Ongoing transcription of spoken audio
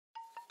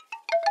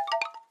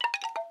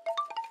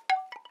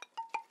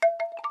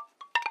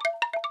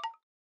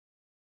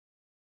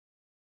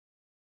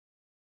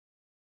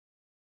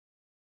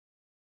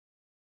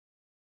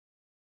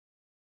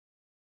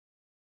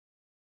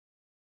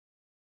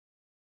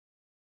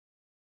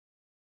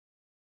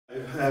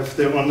I have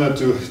the honor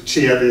to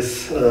chair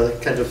this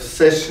kind of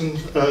session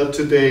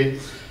today,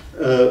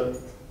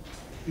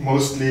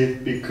 mostly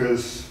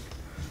because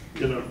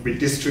we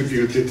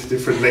distributed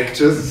different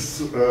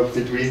lectures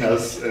between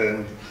us,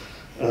 and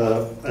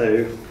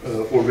I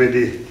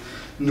already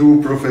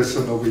knew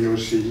Professor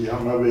Nobuyoshi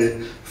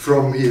Yamabe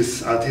from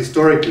his art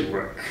historical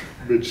work,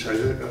 which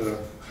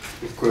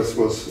of course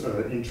was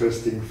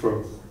interesting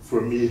for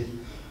me.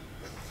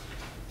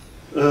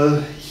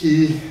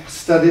 He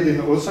studied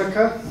in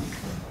Osaka,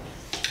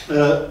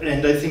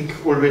 and I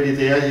think already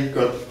there he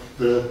got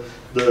the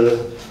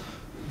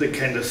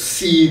kind of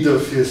seed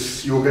of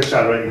his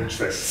Yogācāra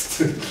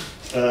interest.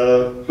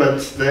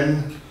 But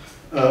then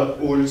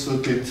also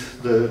did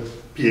the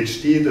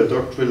PhD, the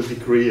doctoral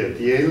degree at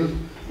Yale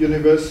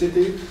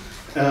University,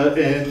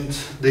 and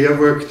there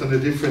worked on a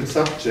different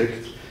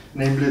subject,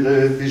 namely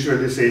the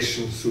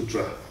Visualization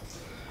Sutra.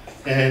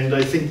 And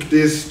I think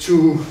these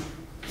two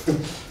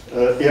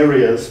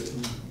areas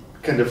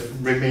kind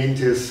of remained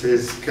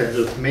his kind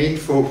of main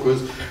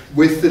focus,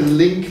 with the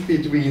link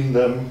between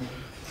them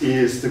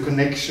is the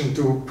connection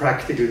to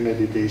practical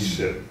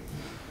meditation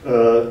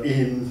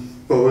in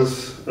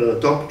both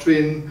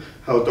doctrine,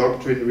 how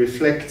doctrine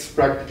reflects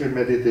practical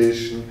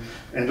meditation,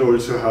 and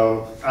also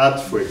how art,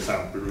 for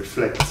example,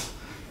 reflects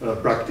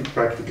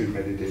practical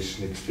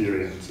meditation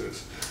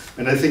experiences.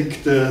 And I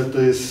think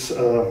this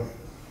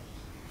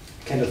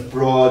kind of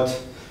broad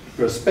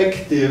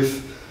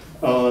perspective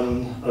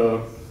on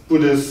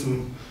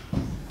Buddhism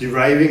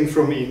deriving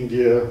from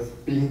India,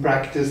 being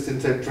practiced in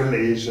Central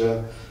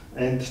Asia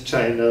and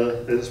China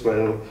as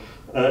well,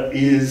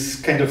 is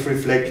kind of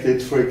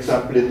reflected, for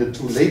example, in the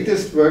two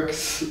latest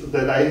works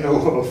that I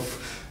know of.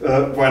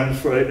 One,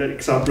 for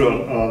example,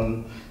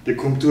 on the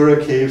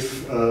Kumtura Cave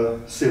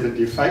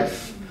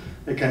 75,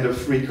 a kind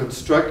of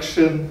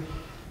reconstruction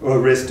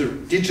or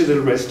digital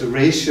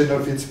restoration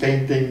of its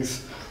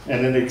paintings,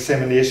 and an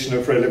examination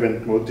of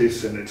relevant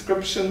motifs and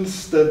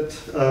inscriptions that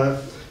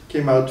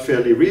came out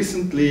fairly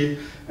recently.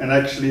 And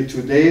actually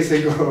 2 days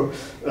ago,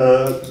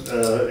 a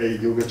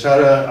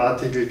Yogācāra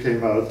article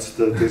came out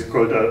that is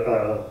called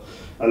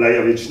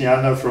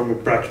ālayavijñāna from a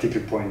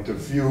practical point of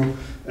view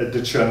at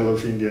the Journal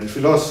of Indian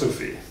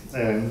Philosophy.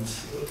 And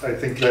I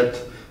think that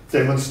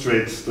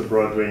demonstrates the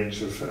broad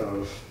range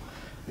of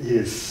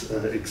his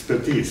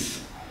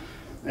expertise.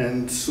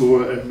 And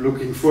so I'm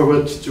looking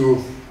forward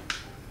to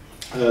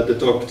the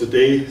talk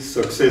today,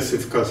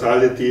 Successive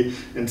Causality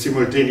and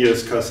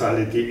Simultaneous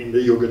Causality in the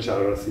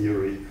Yogācāra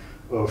theory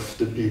of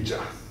the Bīja.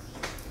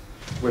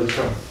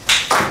 Welcome.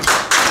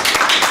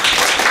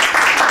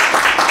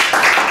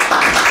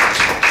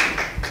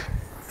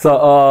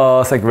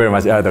 So thank you very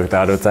much, Dr.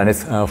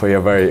 Arutsanis, for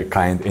your very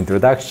kind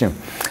introduction.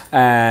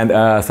 And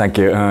thank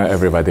you,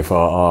 everybody,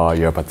 for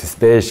your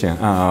participation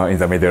in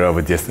the middle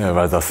of this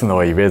rather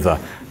snowy weather.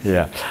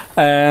 Yeah.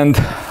 And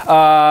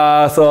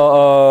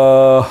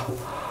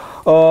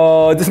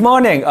this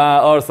morning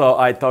also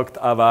I talked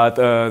about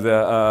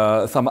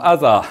some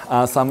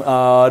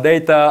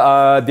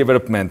data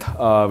development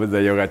of the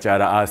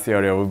Yogācāra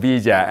theory of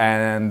Bīja,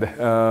 and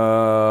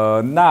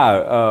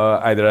now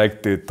I'd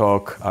like to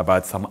talk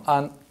about some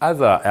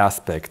other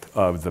aspect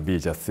of the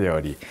Bīja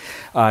theory,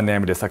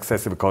 namely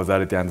successive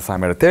causality and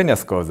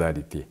simultaneous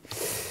causality.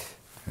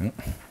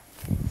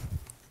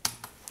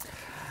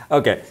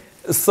 Okay.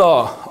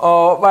 So,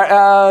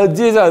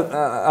 these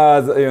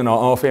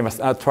are famous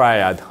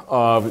triad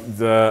of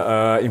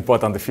the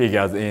important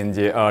figures in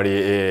the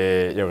early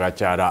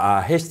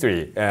Yogācāra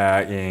history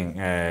in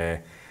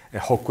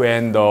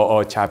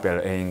Hokuendo Chapel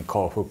in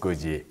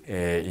Kofukuji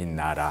in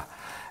Nara.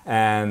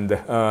 And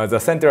the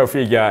central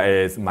figure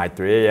is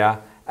Maitreya,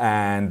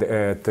 and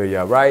to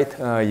your right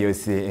you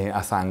see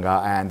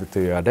Asanga, and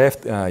to your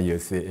left you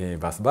see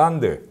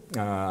Vasubandhu.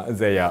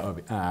 They are,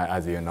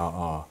 as you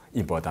know,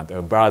 important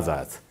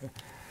brothers.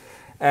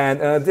 And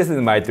this is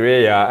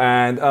Maitreya,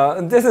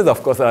 and this is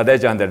of course a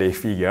legendary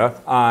figure,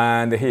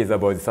 and he is a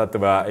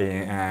bodhisattva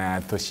in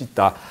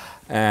Toshita,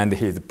 and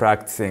he is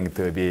practicing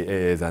to be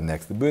the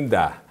next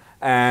Buddha.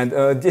 And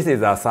this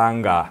is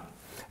Asanga,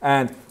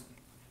 and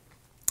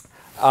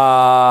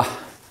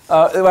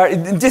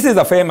this is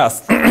a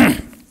famous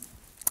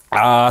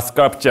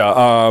sculpture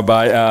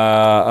by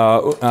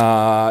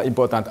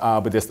important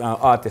Buddhist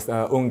artist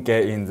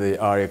Unke in the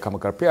early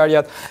Kamakura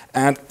period,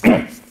 and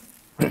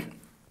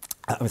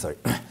I'm sorry.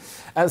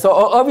 And so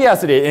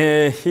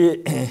obviously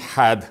he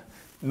had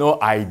no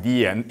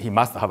idea, he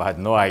must have had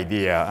no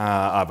idea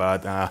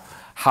about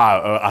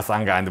how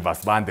Asanga and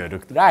Vasubandhu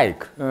looked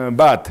like.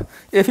 But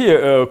if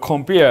you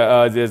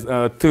compare these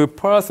two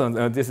persons,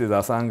 this is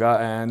Asanga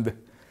and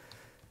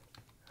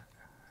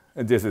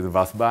this is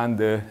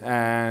Vasubandhu,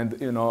 and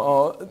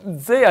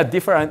they are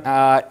different,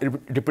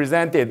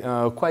 represented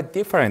quite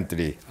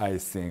differently, I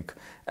think.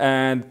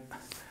 And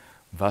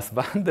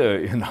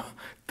Vasubandhu,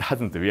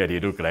 doesn't really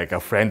look like a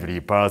friendly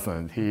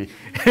person. He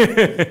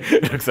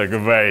looks like a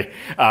very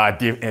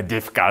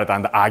difficult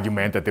and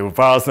argumentative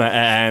person,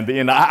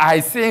 and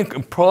I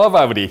think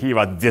probably he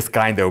was this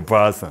kind of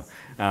person,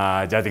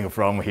 judging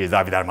from his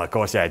Abhidharma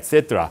Kosha,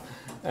 etc.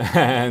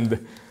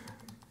 and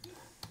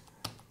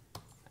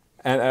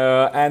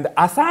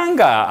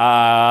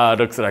Asanga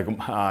looks like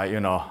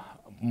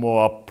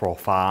more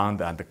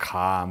profound and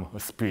calm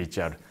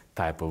spiritual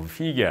type of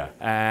figure.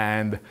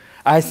 And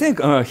I think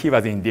he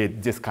was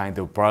indeed this kind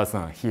of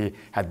person. He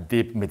had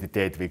deep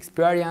meditative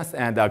experience,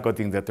 and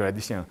according to the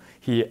tradition,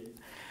 he,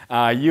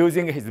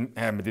 using his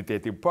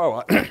meditative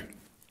power,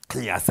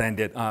 he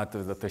ascended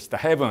to the Tushita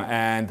heaven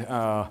and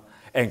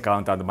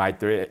encountered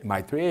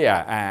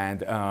Maitreya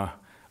and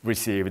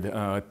received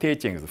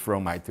teachings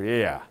from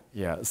Maitreya.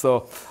 Yeah,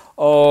 so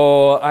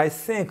I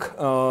think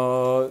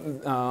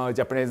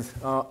Japanese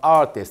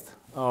artists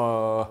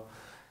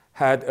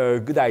had a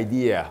good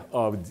idea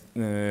of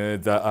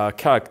the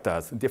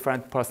characters,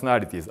 different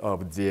personalities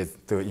of these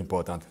two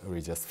important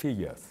religious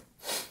figures.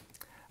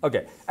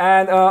 Okay,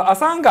 and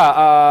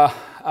Asanga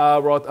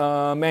wrote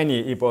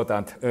many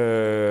important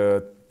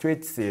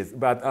treatises,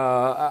 but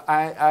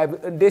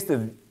I've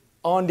listed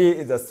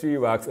only the three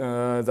works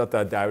that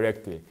are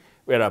directly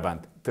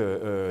relevant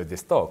to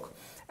this talk.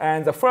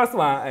 And the first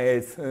one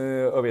is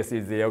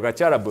obviously the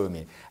Yogācāra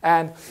Bhūmi.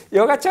 And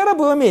Yogācāra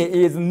Bhūmi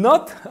is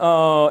not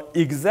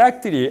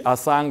exactly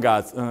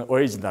Asanga's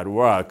original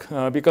work,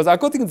 because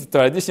according to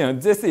tradition,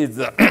 this is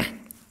the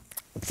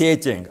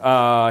teaching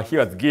he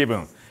was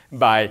given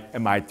by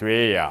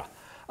Maitreya.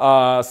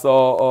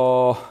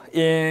 So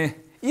in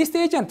East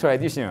Asian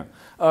tradition,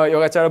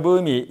 Yogācāra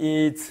Bhūmi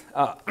is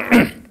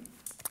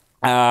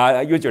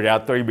usually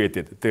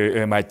attributed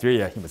to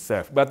Maitreya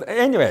himself. But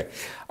anyway,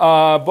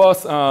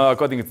 both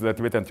according to the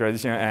Tibetan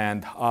tradition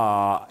and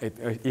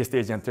East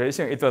Asian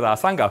tradition, it was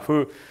Asanga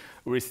who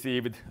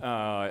received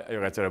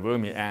Yogācāra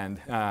Bhūmi and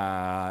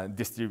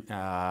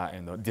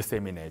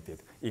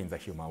disseminated in the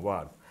human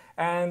world.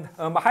 And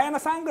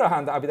Mahāyānasaṃgraha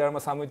and Abhidharma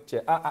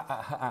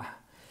Samuccaya,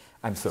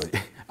 I'm sorry,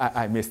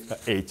 I missed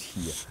H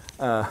here.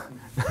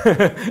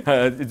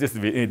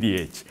 Just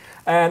DH.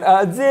 And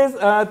these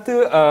are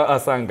two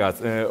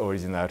Asanga's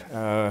original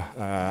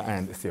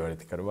and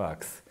theoretical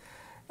works.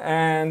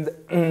 And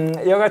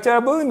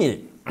Yogācāra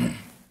Bhūmi,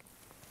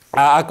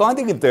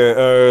 according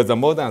to the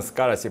modern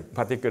scholarship,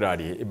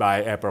 particularly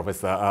by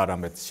Professor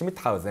Lambert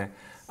Schmidhausen,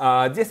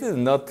 this is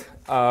not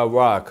a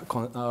work,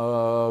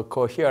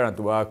 coherent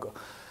work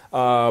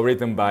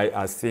written by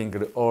a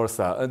single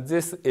author.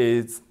 This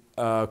is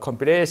a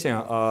compilation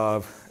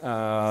of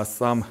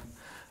some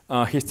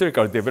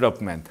historical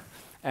development.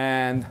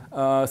 And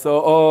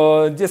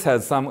so this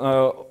has some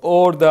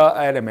older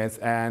elements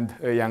and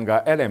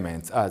younger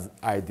elements, as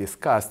I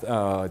discussed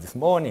this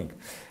morning.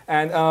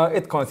 And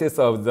it consists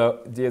of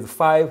these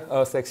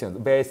five sections: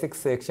 basic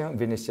section,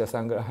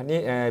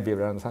 Vijñaptimātratāsiddhi,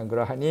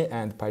 Vivarana-saṃgrahani,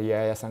 and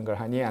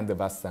Pariyaya-saṃgrahani, and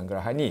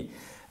Vas-saṃgrahani.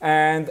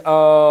 And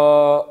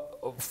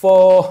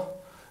for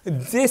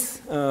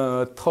this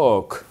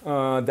talk,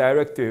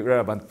 directly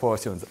relevant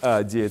portions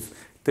are these.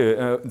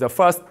 The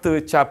first two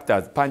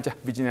chapters, Pancha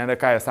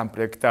Vijñānakaya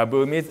Samprakta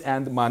Bhumis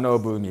and Mano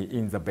Bhumi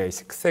in the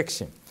basic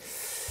section.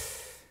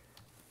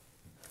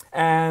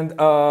 And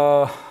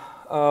Lambert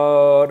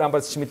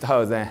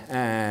Schmidhausen,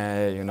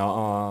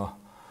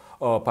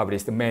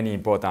 published many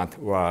important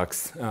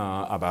works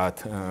about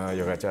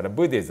Yogācāra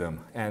Buddhism,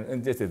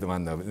 and this is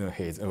one of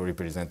his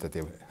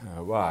representative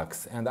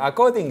works. And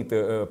according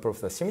to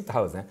Professor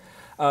Schmidhausen,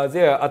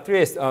 there are at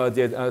least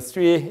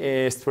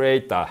three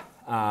strata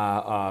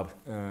of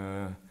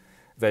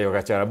the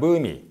Yogācāra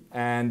Bhūmi,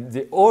 and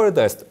the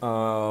oldest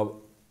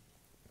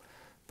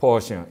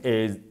portion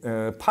is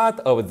part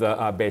of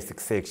the basic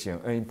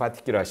section. In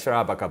particular,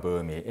 Shravaka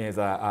Bhūmi is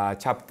a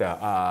chapter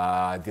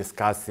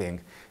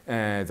discussing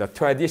the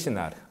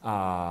traditional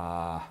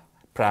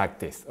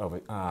practice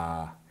of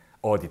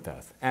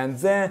auditors. And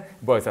then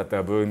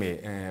Bodhisattva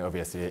Bhūmi,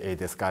 obviously, is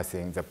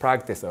discussing the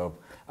practice of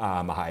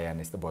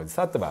Mahāyānist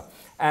Bodhisattva.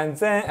 And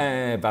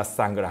then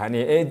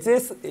Vas-saṃgrahani,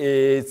 this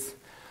is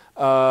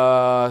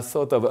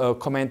sort of a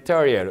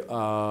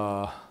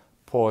commentarial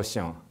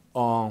portion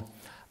on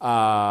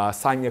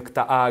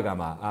Samyukta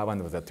Agama,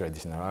 one of the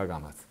traditional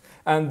agamas.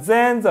 And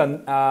then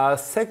the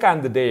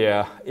second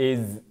layer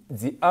is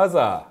the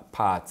other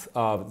parts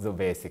of the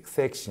basic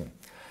section.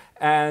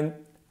 And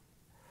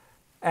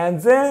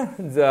then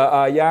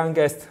the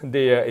youngest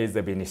layer is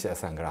the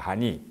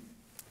Vijñaptimātratāsiddhi.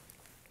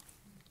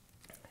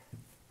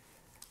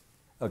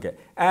 Okay,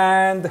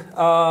 and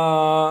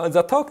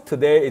the talk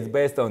today is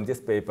based on this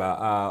paper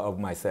of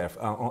myself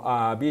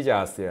on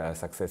Bījas,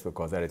 Successive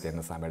Causality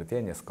and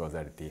Simultaneous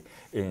Causality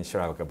in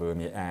Shravaka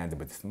Bhūmi and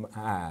Buddhist,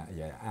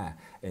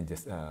 in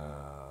this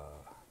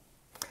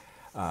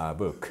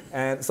book.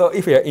 And so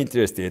if you are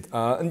interested,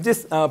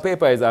 this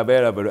paper is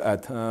available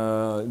at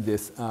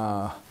this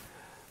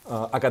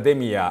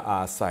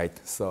academia site,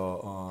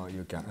 so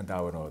you can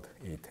download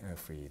it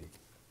freely.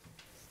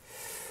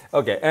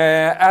 Okay,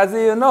 as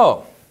you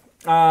know,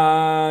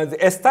 the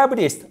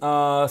established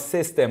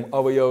system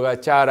of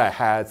Yogācāra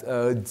has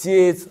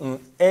these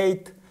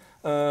 8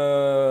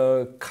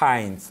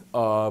 kinds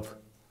of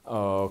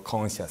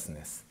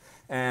consciousness.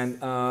 And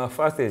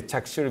first is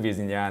Chakshur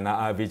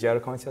Vijñāna, visual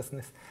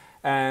consciousness.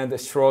 and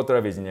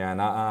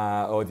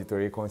Shrotra-vijñāna,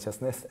 auditory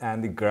consciousness,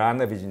 and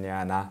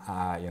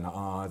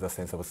Grana-vijñāna, the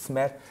sense of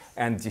smell,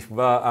 and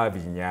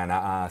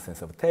Jihva-vijñāna,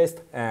 sense of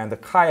taste, and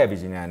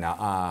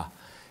Kaya-vijñāna,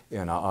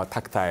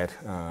 tactile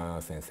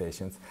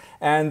sensations,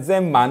 and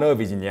then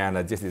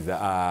Mano-vijñāna, this is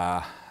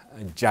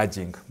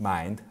judging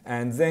mind,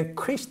 and then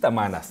Krishna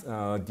Manas,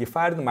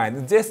 defiled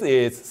mind, this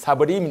is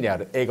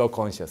subliminal ego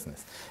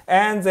consciousness,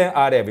 and then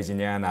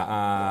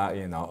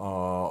ālayavijñāna,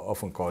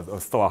 often called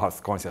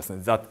storehouse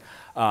consciousness, that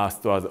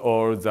stores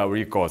all the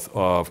records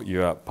of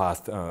your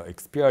past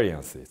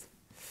experiences.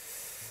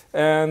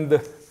 And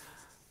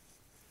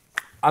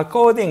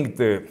according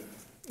to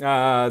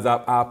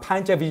the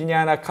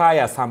Pañca-vijñāna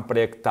Kaya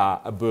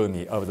Samprakta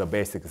Bhumi of the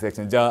basic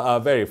section, the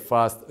very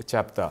first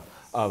chapter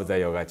of the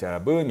Yogācāra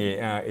Bhumi,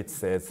 it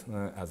says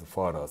as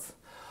follows.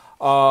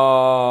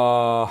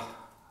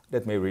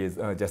 Let me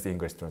read just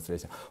English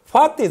translation.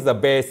 What is the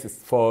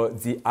basis for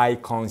the I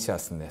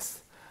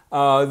consciousness?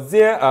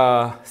 There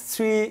are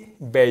three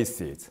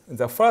bases.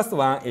 The first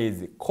one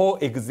is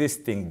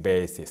coexisting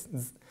basis.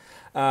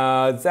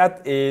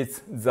 That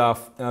is the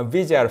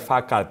visual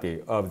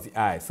faculty of the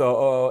eye.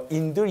 So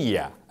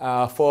indriya,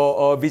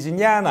 for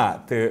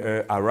vijñāna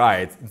to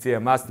arise, there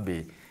must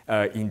be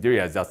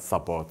indriya that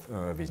support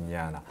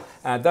vijñāna.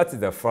 And that is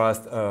the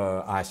first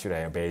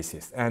ashraya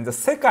basis. And the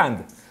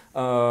second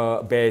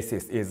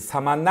basis is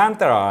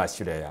samanantara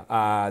ashraya,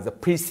 the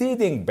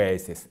preceding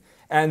basis.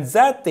 And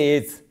that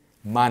is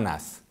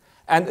manas.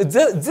 And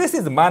this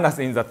is manas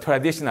in the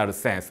traditional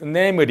sense,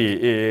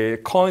 namely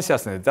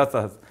consciousness that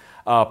has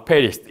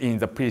perished in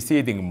the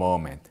preceding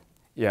moment.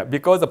 Yeah,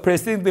 because the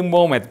preceding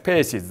moment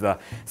perishes, the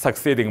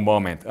succeeding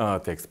moment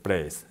takes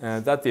place.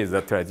 And that is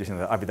the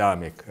traditional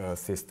abhidharmic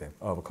system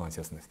of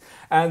consciousness.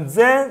 And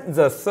then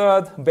the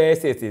third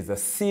basis is the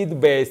seed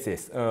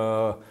basis,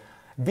 Bīja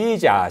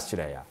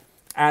ashraya.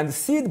 And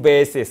seed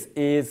basis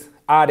is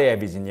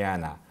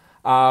ālayavijñāna,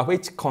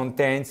 which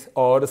contains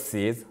all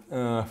seeds,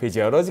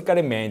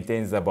 physiologically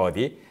maintains the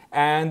body,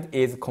 and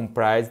is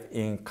comprised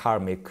in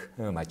karmic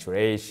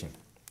maturation.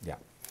 Yeah.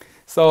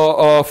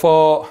 So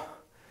for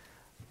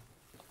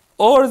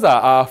all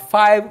the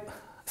five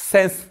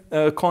sense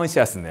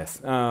consciousness,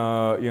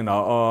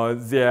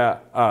 there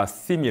are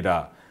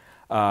similar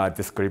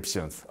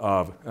descriptions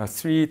of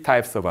three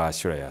types of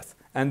ashrayas.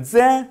 And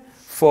then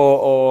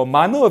for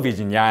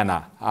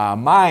mano-vijñāna,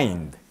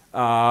 mind,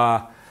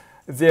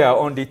 there are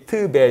only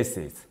two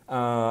bases,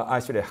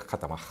 ashraya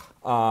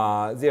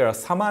katamaha. There are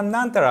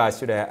samanantara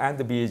ashraya and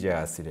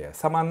bīja ashraya.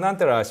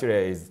 Samanantara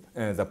ashraya is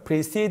the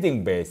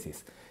preceding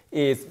basis,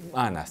 is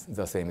manas,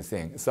 the same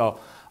thing. So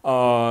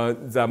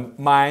the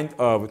mind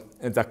of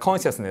the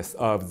consciousness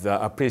of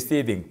the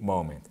preceding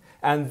moment.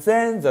 And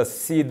then the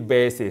seed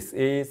basis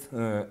is,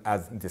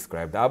 as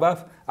described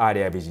above,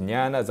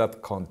 ālayavijñāna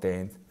that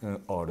contains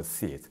all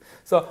seeds.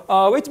 So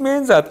which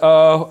means that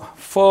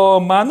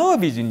for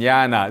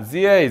mano-vijñāna,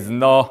 there is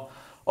no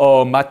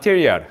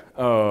material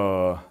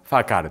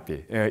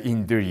faculty,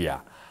 indriya.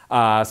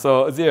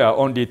 So there are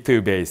only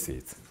two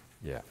bases.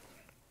 Yeah.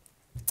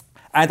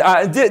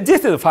 And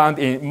this is found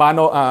in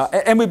Mano,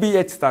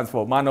 MBH stands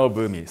for Mano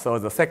Bhumi, so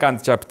the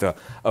second chapter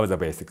of the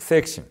basic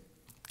section.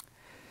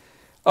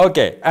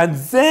 Okay, and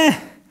then,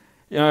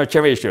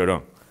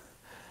 Cheng.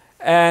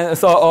 And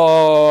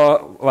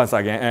so, once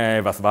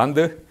again,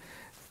 Vasubandhu.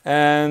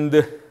 And,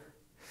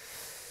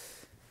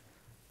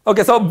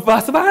 okay, so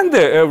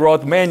Vasubandhu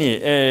wrote many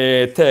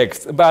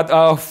texts,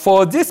 but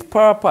for this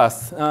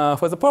purpose,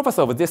 for the purpose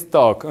of this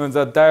talk,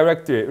 the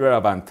directly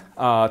relevant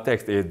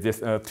text is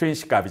this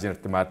Trinshika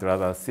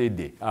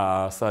Vijñaptimātratāsiddhi,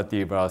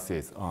 30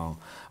 verses on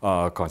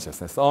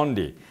consciousness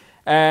only.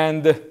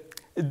 And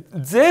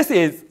this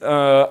is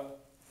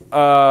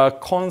a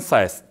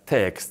concise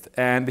text,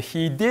 and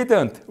he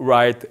didn't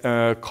write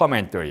a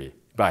commentary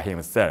by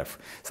himself.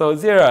 So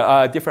there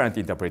are different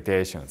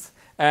interpretations.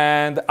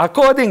 And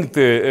according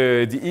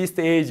to the East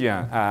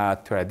Asian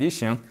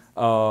tradition,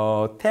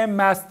 10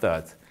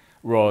 masters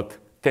wrote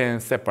 10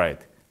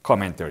 separate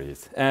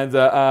commentaries. And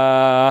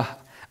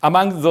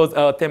among those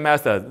 10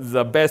 masters,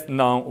 the best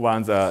known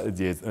ones are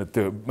these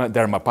two,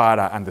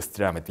 Dharmapada and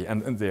Sthiramati,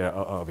 and there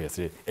are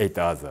obviously 8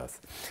 others.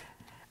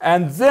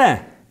 And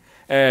then,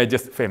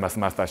 just famous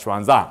master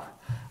Xuanzang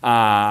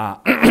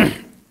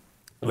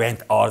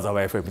went all the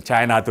way from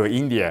China to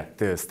India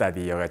to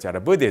study Yogācāra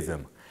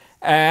Buddhism.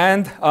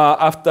 And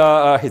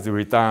after his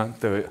return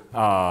to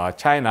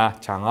China,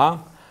 Chang'an,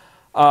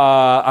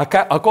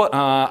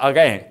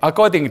 again,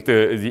 according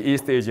to the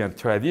East Asian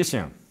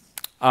tradition,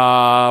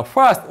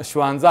 first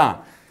Xuanzang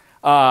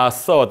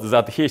thought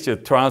that he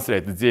should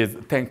translate these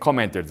 10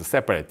 commentaries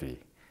separately.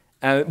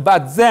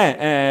 But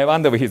then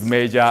one of his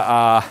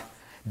major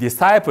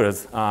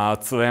disciples,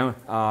 Tsuren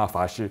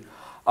Fashi,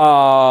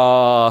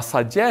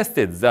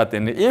 suggested that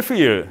if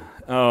you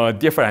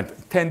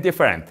 10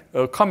 different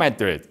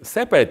commentaries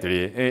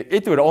separately,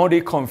 it will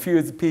only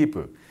confuse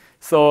people.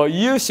 So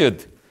you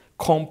should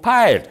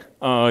compile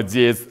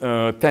these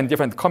 10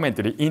 different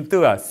commentaries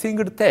into a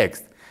single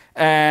text.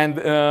 And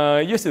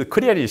you should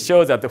clearly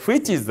show that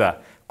which is the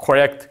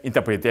correct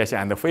interpretation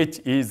and which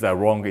is the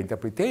wrong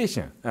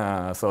interpretation,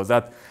 so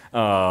that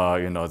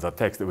the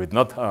text would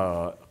not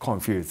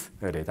confuse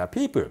the later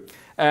people.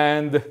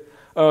 And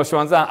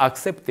Xuanzang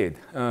accepted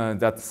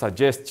that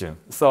suggestion,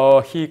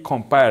 so he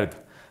compiled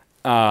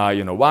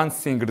one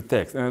single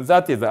text, and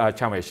that is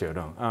Chang Wei Shi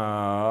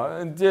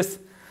Rong. This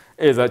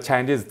is a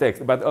Chinese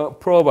text, but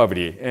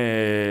probably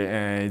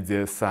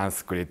the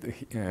Sanskrit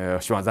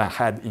Xuanzang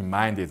had in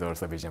mind is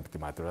also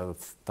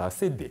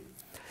Vijñaptimātratāsiddhi.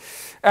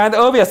 And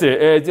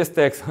obviously, this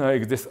text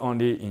exists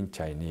only in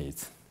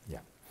Chinese.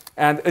 Yeah.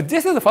 And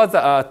this is what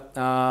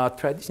the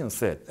tradition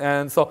said.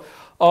 And so,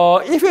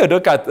 if you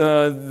look at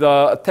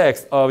the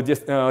text of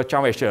this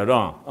Chang Wei Shi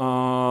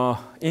Rong,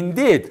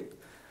 indeed,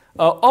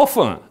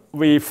 often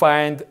we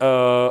find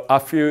a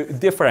few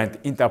different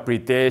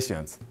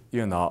interpretations,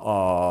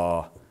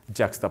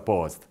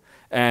 juxtaposed.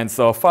 And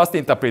so first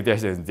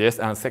interpretation is this,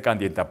 and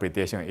second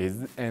interpretation is,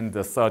 and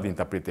the third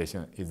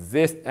interpretation is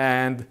this.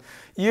 And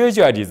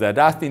usually the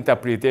last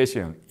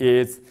interpretation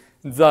is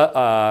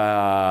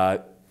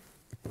the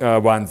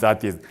one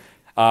that is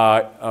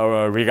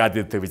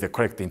regarded to be the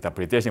correct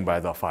interpretation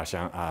by the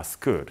fashion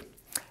school.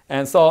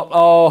 And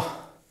so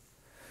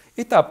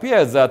it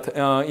appears that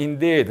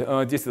indeed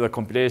this is a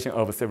compilation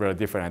of several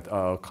different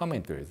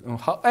commentaries.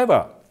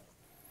 However,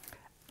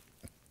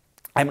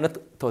 I'm not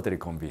totally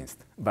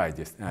convinced by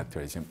this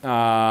tradition.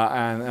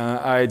 And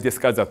I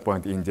discussed that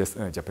point in this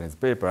Japanese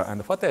paper.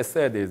 And what I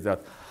said is that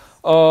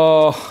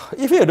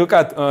if you look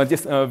at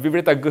this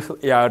Vivrita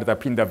Guhyar, the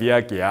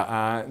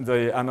Pindavyakya,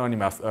 the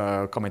anonymous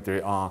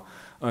commentary on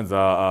the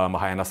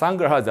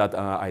Mahāyānasaṃgraha that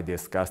I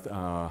discussed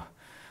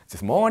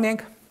this morning,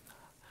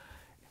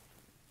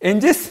 in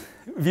this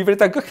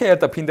Vivrita Guhyar,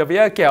 the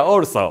Pindavyakya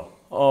also,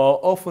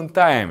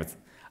 oftentimes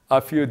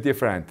a few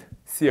different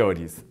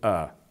theories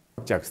are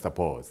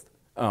juxtaposed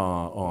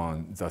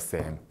on the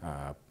same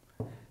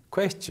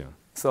question.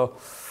 So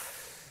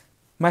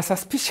my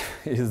suspicion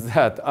is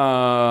that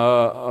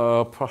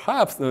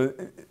perhaps these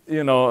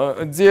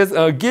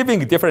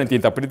giving different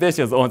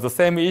interpretations on the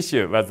same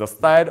issue was the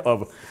style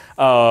of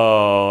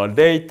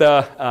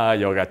later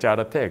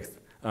Yogācāra text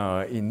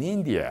in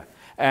India.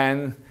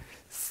 And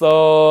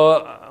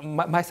so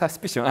my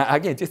suspicion,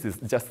 again, this is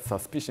just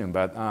suspicion,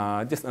 but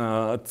just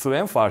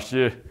Tsuren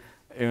Farshi,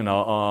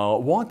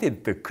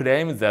 wanted to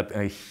claim that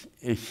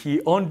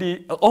he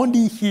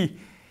only he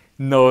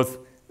knows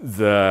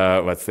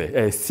the, let's say,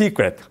 a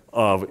secret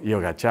of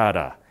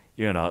Yogācāra.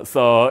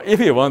 So if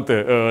you want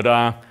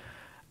to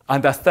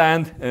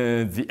understand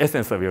the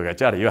essence of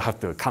Yogācāra, you have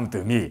to come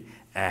to me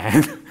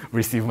and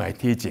receive my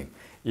teaching.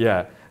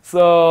 Yeah.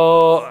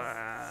 So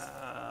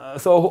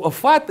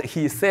what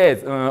he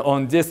says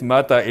on this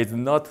matter is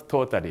not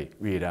totally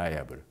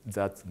reliable.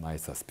 That's my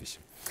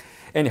suspicion.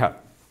 Anyhow.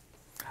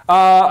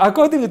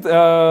 According to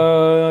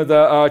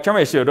the Chang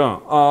Wei Shi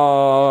Rong,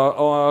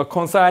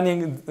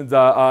 concerning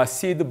the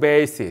seed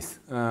basis,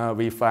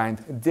 we find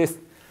this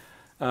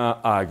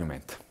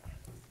argument.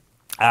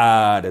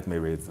 Let me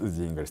read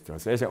the English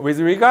translation. With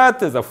regard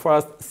to the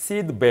first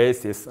seed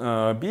basis,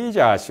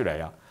 Bīja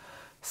Shreya,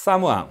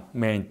 someone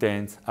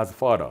maintains as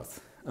follows.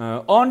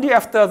 Only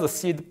after the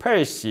seed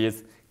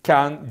perishes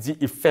can the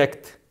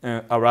effect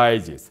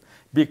arises.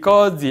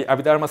 Because the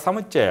Abhidharma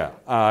Samuccaya,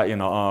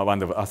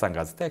 one of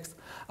Asanga's texts,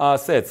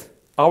 says,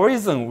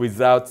 origin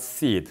without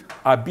seed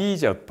are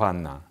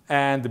Vijñaptimātratāsiddhi,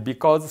 and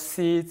because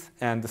seeds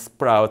and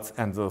sprouts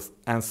and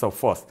so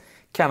forth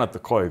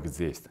cannot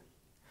coexist.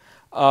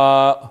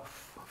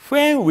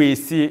 When we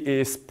see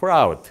a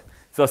sprout,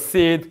 the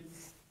seed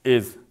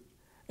is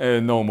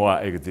no more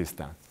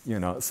existent.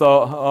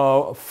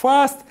 So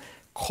first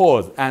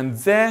cause and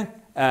then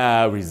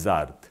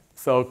result.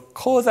 So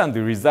cause and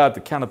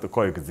result cannot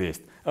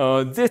coexist.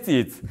 This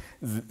is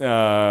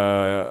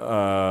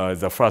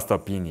the first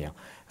opinion.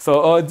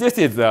 So this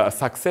is the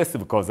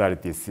successive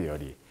causality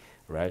theory,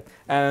 right?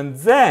 And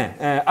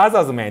then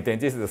others maintain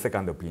this is the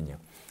second opinion.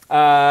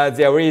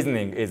 Their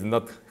reasoning is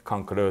not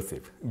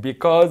conclusive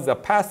because the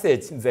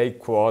passage they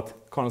quote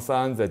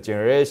concerns the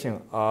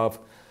generation of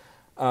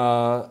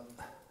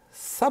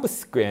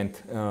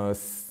subsequent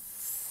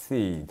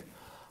seed.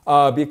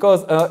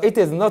 Because it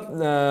is not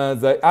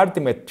the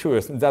ultimate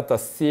truth that a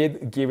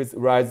seed gives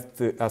rise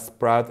to a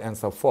sprout and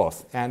so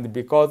forth, and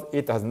because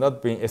it has not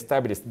been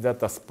established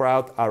that a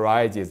sprout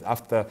arises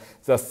after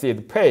the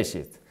seed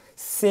perishes,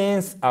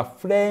 since a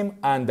flame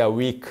and a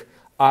wick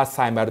are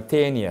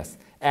simultaneous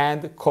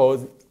and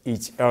cause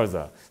each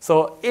other.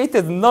 So it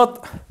is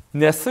not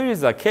necessarily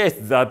the case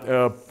that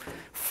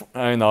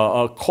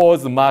a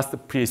cause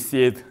must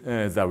precede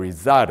the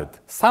result.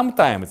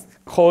 Sometimes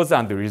cause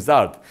and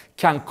result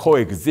can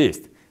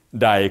coexist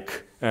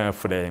like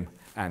flame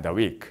and a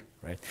wick,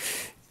 right?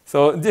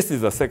 So this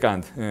is the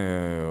second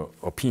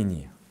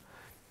opinion.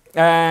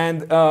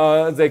 And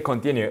they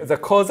continue. The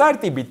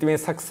causality between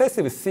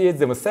successive seeds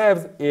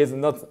themselves is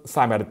not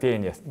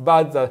simultaneous,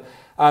 but the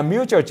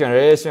mutual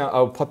generation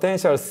of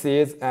potential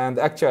seeds and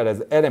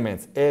actualized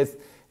elements is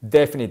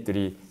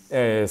definitely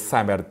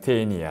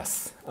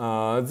simultaneous.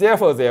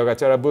 Therefore, the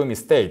Yogācāra Bhumi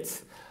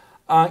states,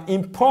 an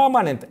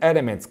impermanent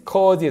element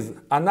causes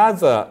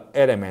another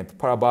element,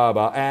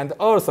 prabhava, and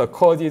also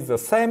causes the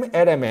same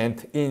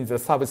element in the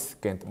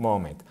subsequent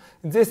moment.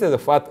 This is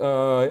what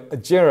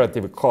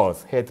generative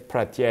cause, het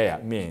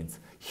pratyaya, means.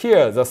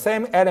 Here, the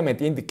same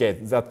element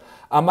indicates that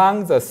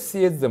among the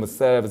seeds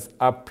themselves,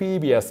 a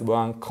previous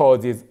one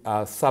causes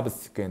a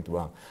subsequent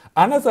one.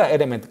 Another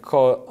element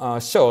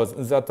shows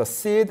that the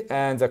seed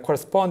and the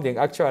corresponding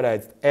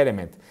actualized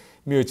element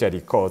mutually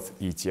cause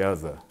each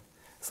other.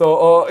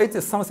 So it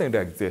is something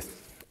like this.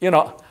 You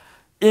know,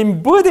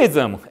 in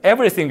Buddhism,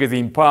 everything is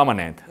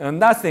impermanent, and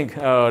nothing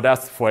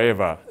lasts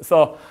forever.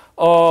 So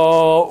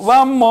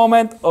one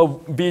moment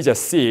of Bīja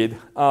seed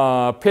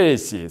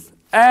perishes,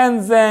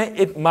 and then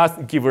it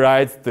must give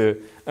rise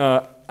to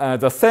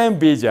the same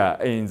Bīja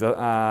in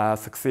the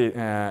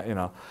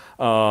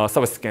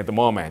subsequent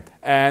moment,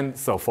 and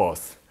so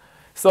forth.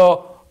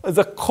 So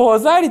the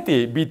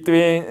causality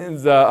between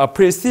the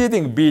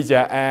preceding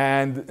Bīja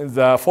and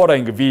the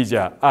following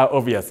Bīja are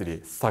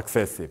obviously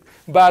successive.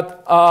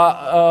 But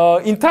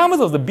in terms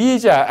of the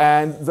Bīja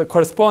and the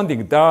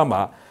corresponding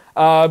dharma,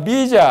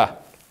 Bīja,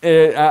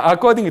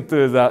 according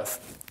to the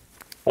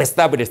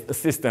established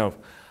system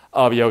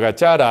of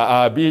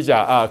Yogācāra,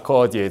 Bīja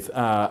causes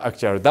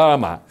actual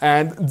dharma,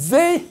 and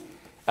they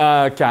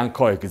can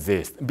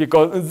coexist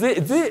because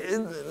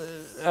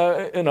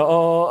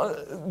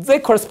they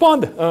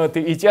correspond to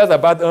each other,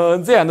 but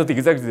they are not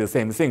exactly the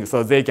same thing,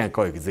 so they can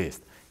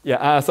coexist.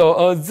 Yeah,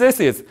 so this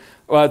is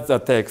what the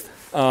text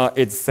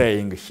is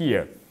saying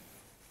here.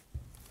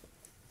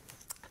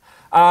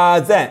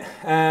 Then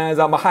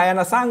the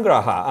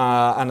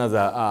Mahāyānasaṃgraha,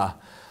 another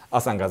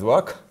Asanga's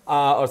work,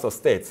 also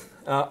states,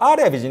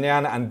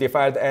 ālayavijñāna and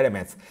defiled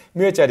elements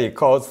mutually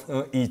cause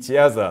each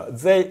other.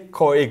 They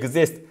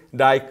coexist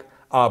like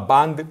a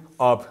band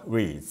of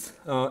reeds.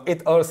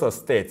 It also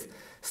states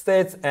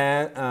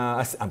and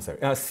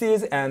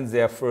seeds and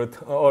their fruit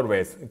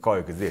always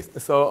coexist.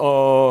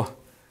 So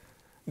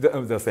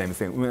the same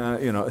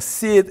thing.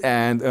 Seed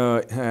and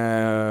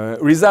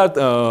result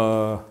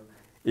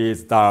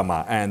is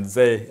dharma, and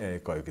they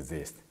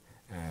coexist.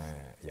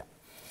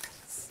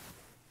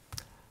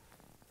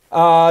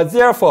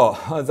 Therefore,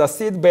 the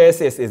seed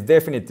basis is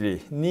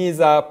definitely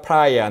neither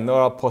prior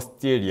nor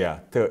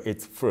posterior to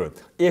its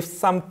fruit. If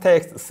some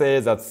texts say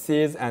that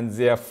seeds and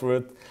their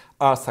fruit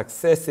are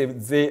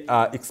successive, they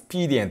are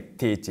expedient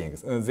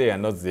teachings. They are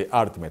not the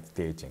ultimate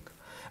teaching.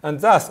 And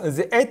thus,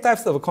 the 8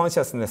 types of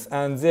consciousness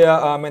and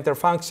their mental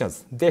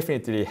functions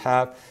definitely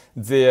have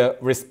their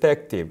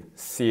respective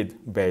seed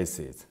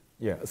bases.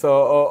 Yeah. So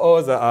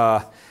all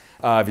the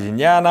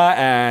Vijñāna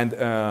and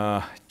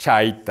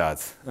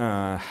Chaitas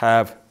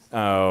have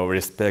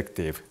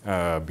respective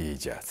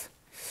bījas.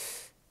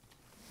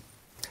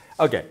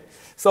 Okay,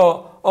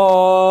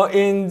 so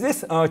in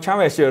this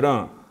Cheng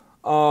Shirun,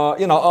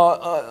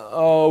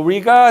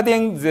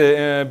 regarding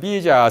the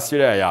Bīja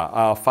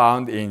Shraya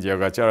found in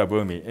Yogācāra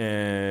Bhumi,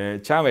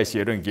 Cheng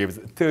Shirun gives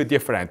 2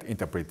 different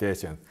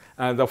interpretations.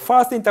 And the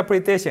first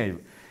interpretation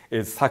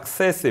is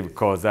successive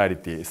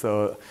causality.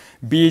 So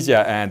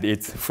Bīja and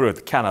its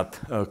fruit cannot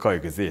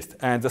coexist.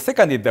 And the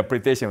second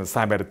interpretation is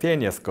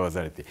simultaneous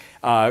causality.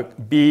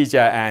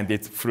 Bīja and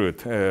its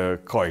fruit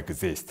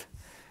coexist.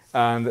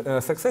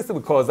 And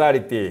successive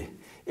causality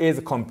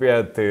is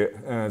compared to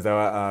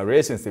the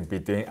relationship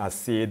between a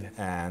seed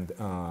and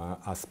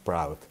a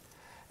sprout.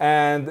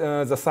 And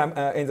the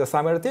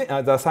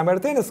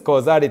simultaneous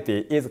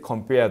causality is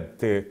compared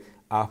to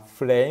a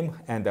flame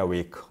and a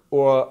wick,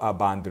 or a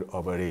bundle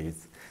of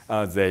reeds.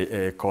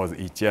 They cause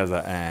each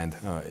other and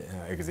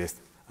exist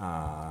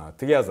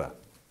together.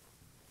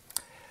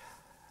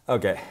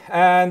 Okay,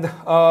 and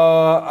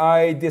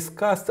I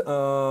discussed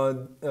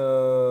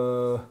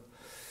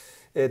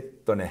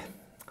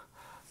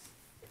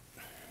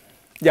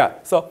yeah,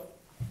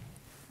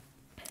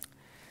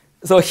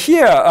 so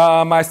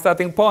here my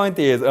starting point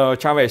is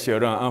Cheng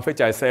Shirun,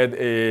 which I said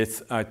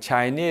is a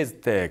Chinese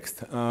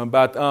text,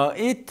 but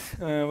it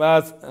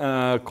was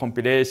a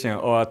compilation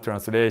or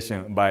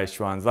translation by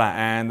Xuanzang,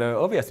 and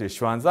obviously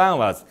Xuanzang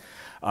was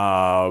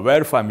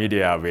well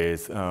familiar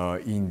with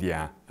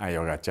Indian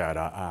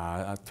Yogācāra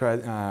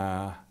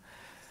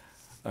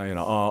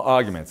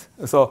arguments.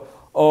 So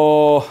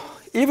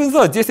even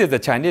though this is a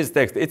Chinese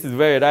text, it is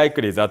very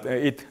likely that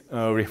it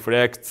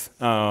reflects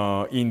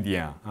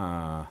Indian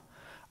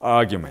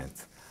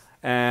arguments.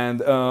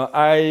 And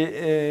I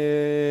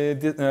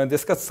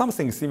discussed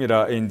something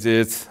similar in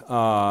this.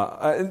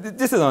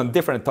 This is on a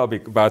different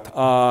topic, but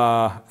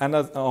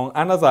on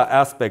another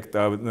aspect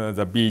of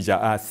the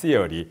Bīja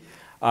theory,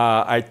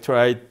 I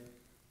tried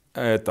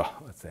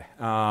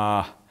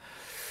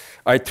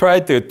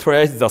to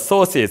trace the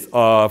sources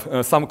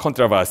of some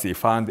controversy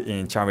found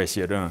in Cheng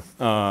Shirun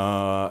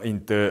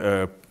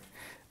into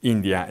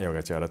Indian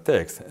Yogācāra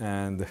text,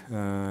 and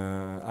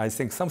I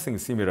think something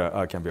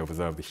similar can be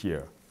observed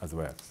here as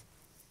well.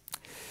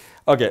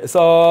 Okay,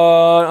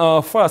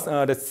 so first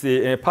let's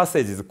see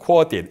passages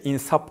quoted in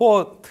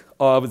support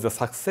of the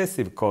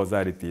successive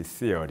causality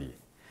theory.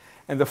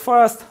 And the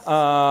first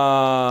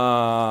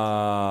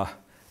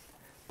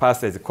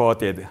passage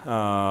quoted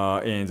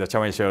in the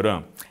Chawen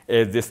Shorun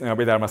is this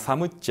Abhidharma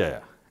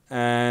Samuccaya.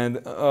 And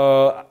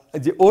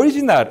the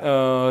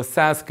original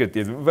Sanskrit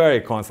is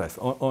very concise,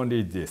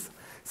 only this.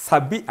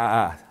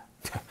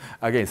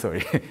 Again,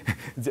 sorry,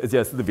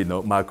 there should be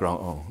no marker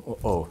on.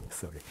 Oh,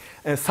 sorry.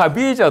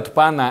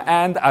 Sabijatpanna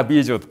and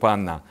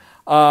abijatpanna.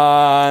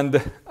 And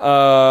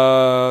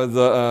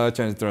the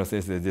Chinese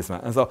translation is this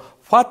one. And so,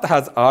 what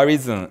has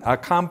arisen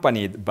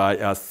accompanied by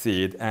a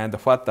seed, and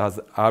what has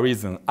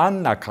arisen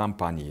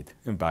unaccompanied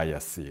by a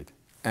seed?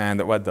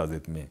 And what does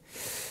it mean?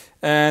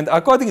 And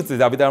according to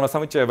the Abhidharma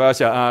Samuccaya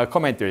Bhāsha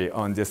commentary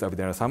on this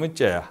Abhidharma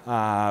Samuccaya,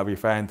 we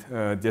find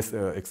this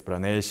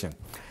explanation.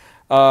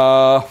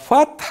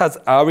 What has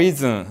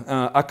arisen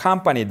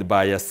accompanied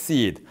by a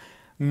seed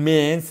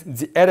means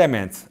the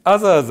elements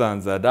other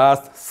than the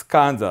last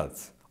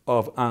skandhas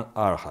of an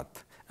arhat.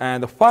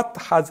 And what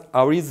has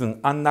arisen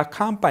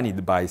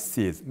unaccompanied by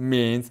seeds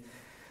means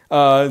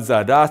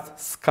the last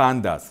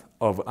skandhas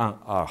of an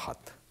arhat.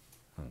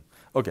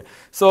 Okay,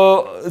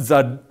 so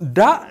the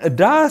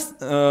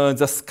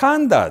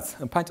skandhas,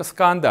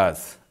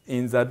 panchaskandhas,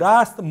 in the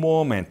last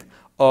moment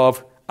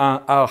of an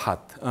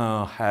arhat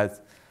has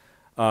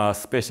a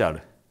special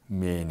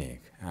meaning.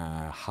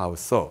 How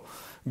so?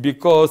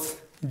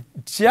 Because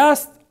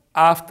just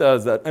after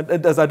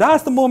the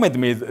last moment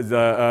means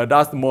the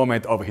last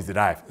moment of his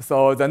life.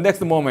 So the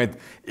next moment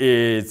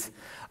is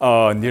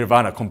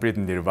nirvana, complete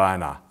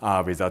nirvana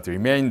without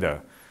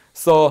remainder.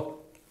 So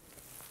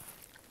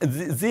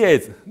there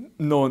is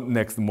no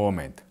next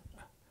moment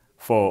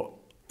for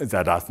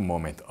the last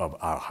moment of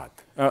arhat.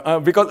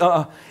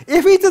 Because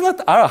if it's not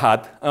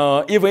arhat,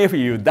 even if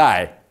you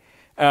die,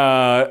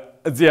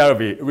 there will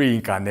be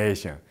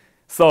reincarnation.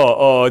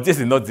 So this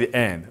is not the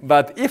end.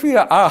 But if you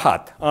are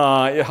arhat,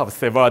 you have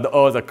severed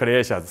all the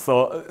creations,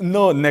 so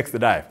no next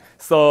life.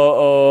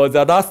 So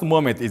the last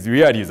moment is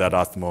really the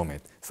last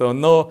moment. So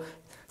no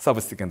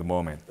subsequent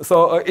moment.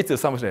 So it's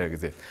something like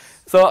this.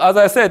 So as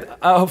I said,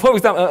 for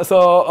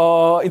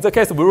example, in the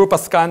case of Rupa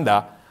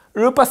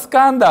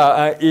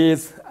Skandha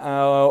is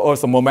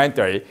also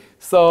momentary.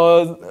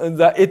 So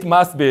it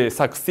must be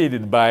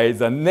succeeded by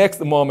the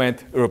next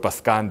moment Rupa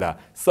Skandha.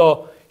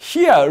 So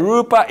here,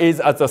 Rupa is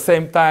at the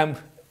same time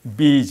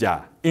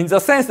Bīja, in the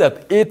sense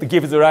that it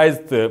gives rise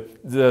to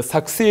the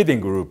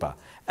succeeding Rupa,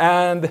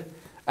 and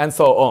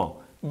so on.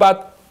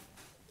 But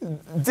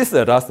this is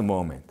the last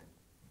moment.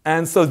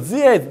 And so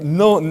there is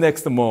no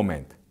next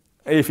moment.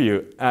 If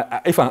an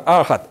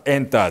arhat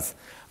enters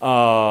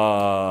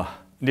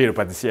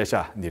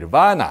Nirupadishesha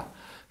nirvana,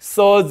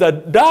 so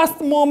the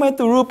last moment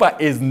Rupa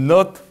is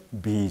not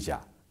Bīja.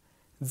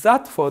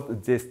 That's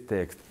what this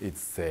text is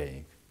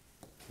saying.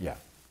 Yeah.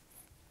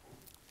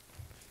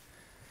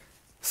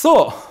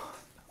 So,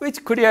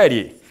 which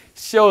clearly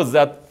shows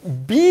that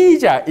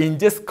Bīja in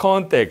this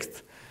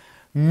context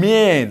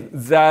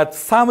means that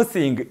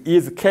something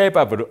is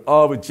capable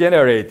of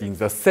generating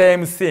the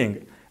same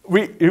thing,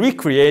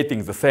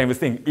 recreating the same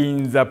thing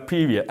in the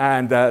previous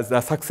and the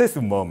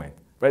successive moment.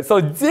 Right?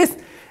 So this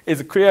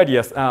is clearly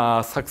a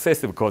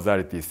successive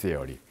causality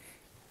theory.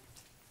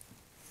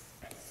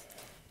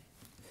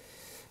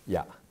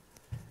 Yeah.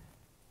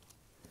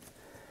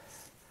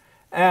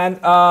 And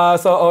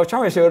so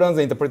Cheng Shorun's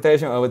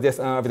interpretation of this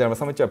Abhidharma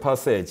Samuccaya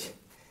passage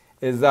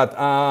is that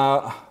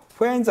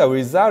when the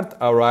result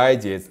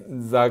arises,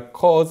 the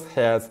cause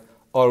has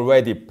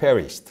already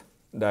perished,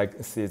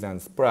 like seeds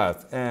and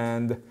sprouts.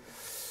 And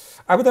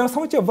Abhidharma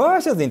Samuccaya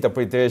Bhāsha's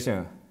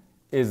interpretation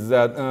is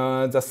that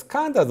the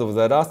skandhas of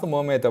the last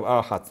moment of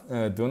arhat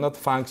do not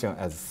function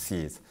as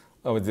seeds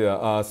of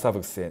the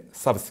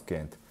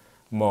subsequent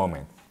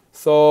moment.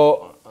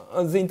 So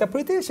the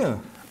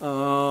interpretation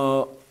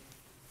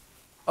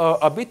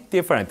a bit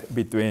different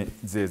between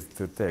these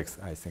two texts,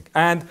 I think.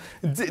 And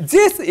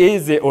this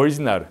is the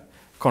original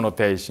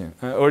connotation,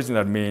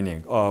 original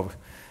meaning of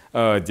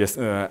this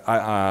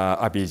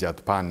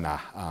abijatpanna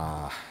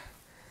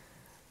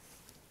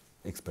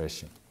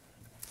expression.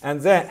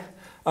 And then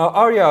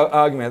earlier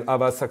argument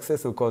about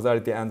successive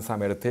causality and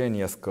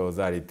simultaneous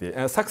causality.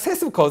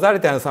 Successive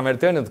causality and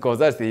simultaneous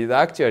causality is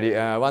actually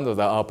one of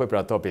the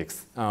popular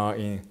topics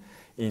in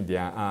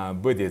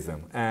Indian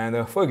Buddhism.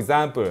 And for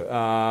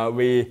example,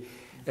 we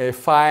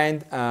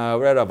find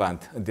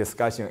relevant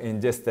discussion in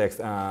this text,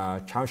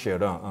 Cheng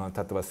Shorun,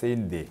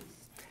 Tattva-siddhi.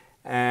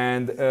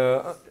 And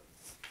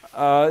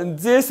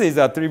this is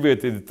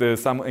attributed to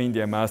some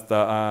Indian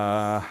master,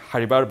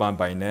 Haribarban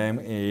by name.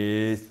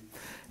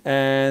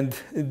 And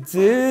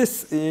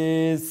this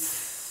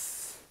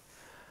is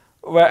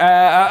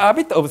a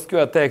bit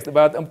obscure text,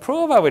 but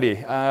probably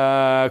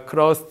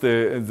close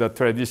to the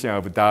tradition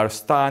of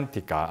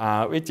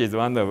Darshtantika, which is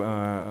one of,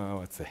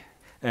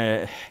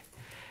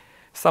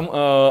 some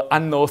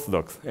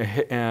unorthodox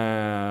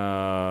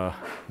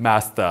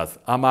masters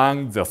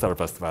among the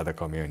Sarvasvada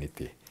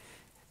community.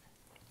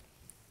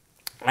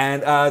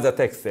 And the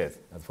text says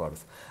as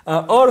follows.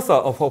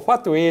 Also, for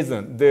what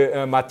reason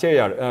the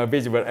material,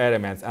 visible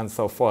elements, and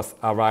so forth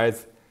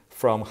arise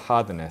from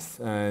hardness,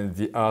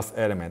 the earth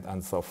element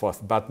and so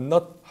forth, but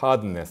not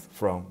hardness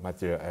from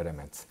material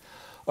elements.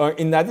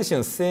 In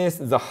addition, since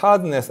the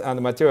hardness and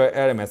material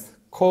elements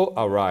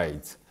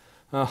co-arise,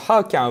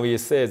 how can we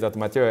say that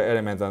material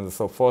elements and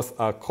so forth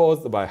are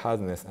caused by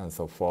hardness and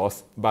so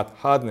forth, but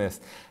hardness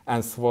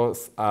and so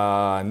forth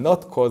are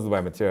not caused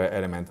by material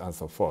elements and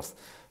so forth?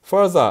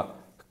 Further,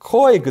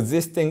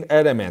 coexisting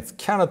elements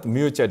cannot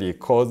mutually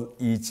cause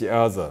each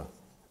other.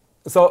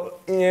 So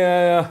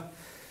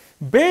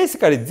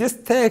basically, this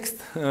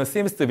text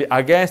seems to be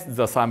against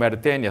the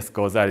simultaneous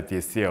causality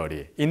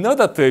theory. In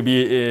order to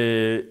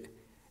be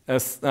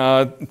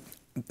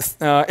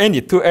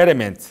any two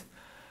elements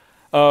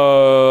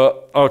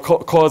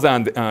cause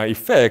and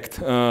effect,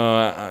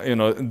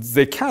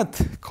 they can't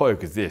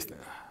coexist,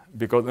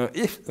 because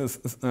if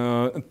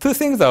two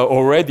things are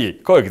already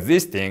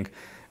coexisting,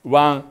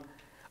 one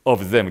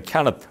of them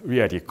cannot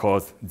really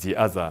cause the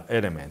other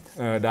element,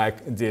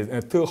 like these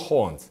two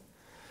horns.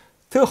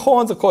 Two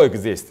horns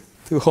coexist.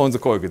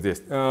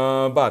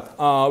 But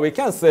we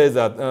can say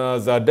that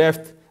the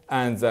left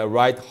and the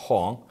right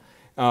horn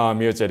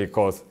mutually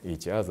cause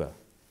each other.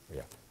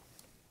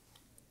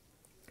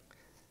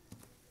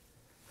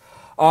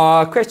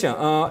 Question.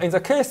 In the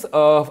case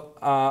of,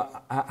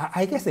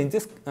 I guess in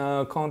this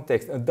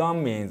context,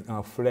 dawn means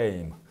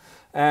flame.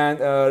 And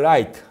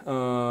light,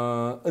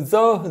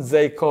 though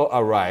they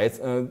co-arise,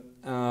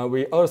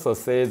 we also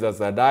say that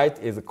the light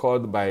is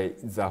caused by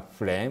the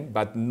flame,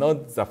 but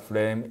not the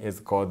flame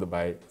is caused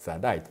by the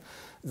light.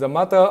 The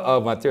matter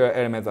of material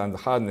elements and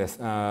hardness,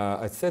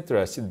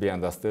 etc., should be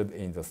understood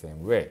in the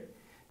same way.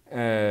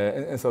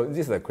 And so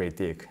this is a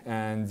critique.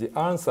 And the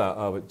answer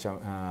of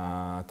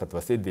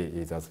Tattva-siddhi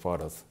is as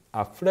follows.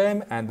 A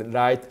flame and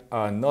light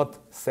are not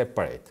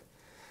separate.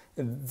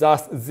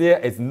 Thus, there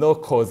is no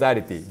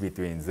causality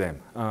between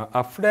them.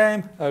 A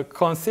flame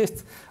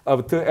consists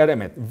of two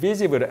elements,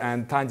 visible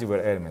and tangible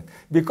element.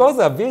 Because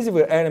a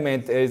visible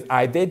element is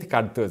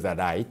identical to the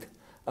light,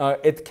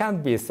 it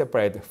can't be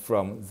separated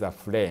from the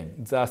flame.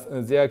 Thus,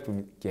 there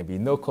can be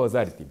no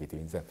causality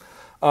between them.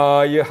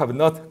 You have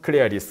not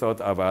clearly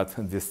thought about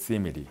this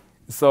simile.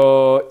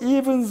 So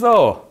even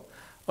though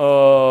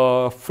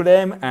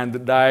flame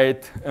and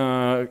light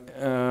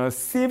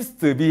seems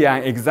to be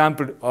an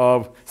example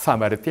of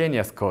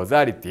simultaneous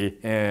causality,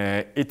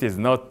 it is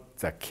not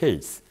the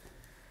case.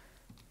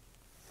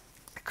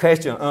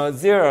 Question.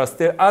 There are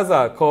still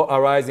other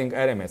co-arising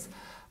elements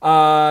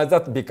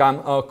that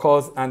become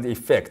cause and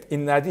effect,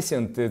 in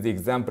addition to the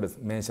examples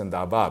mentioned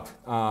above.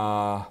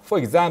 For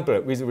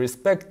example, with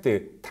respect to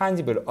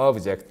tangible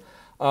objects,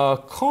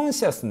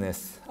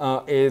 consciousness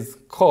is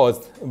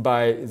caused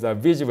by the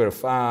visual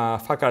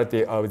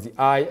faculty of the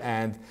eye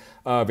and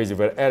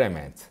visual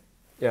elements.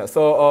 Yeah,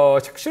 so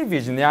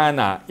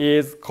Chakshura-vijñāna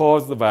is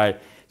caused by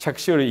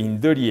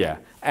Chakshura-indriya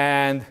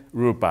and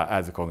rupa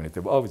as a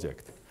cognitive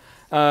object.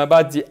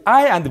 But the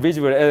eye and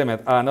visual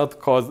element are not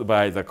caused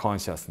by the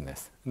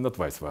consciousness, not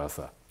vice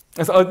versa.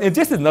 So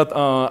this is not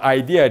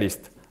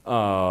idealist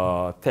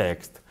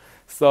text.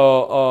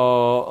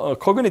 So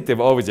cognitive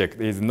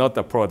object is not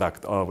a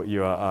product of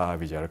your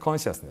visual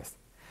consciousness.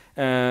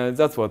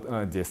 That's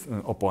what this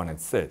opponent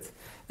says.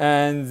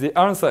 And the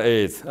answer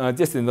is,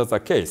 this is not the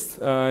case.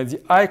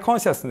 The eye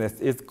consciousness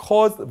is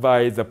caused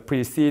by the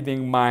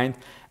preceding mind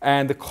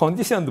and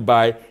conditioned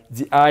by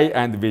the eye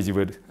and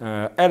visual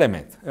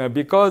element.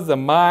 Because the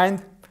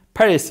mind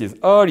perishes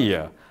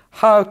earlier,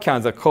 how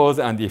can the cause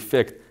and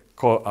effect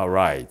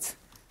co-arise?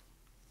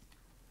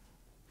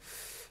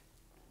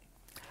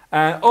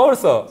 And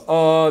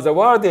also, the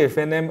worldly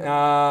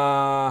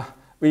phenomena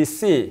we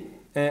see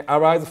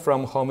arise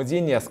from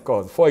homogeneous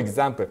cause. For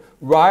example,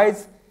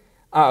 rice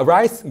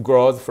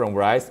grows from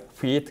rice,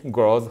 wheat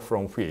grows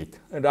from wheat.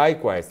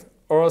 Likewise,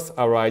 earth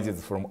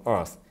arises from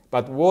earth,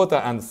 but water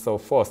and so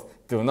forth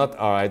do not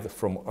arise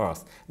from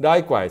earth.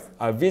 Likewise,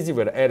 a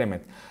visible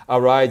element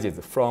arises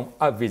from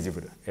a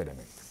visible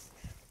element.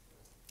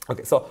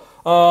 Okay, so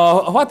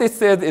what it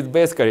said is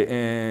basically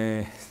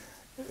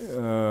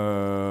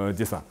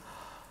this one.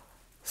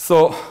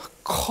 So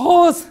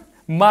cause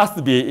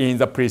must be in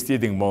the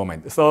preceding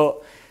moment.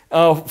 So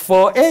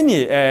for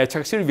any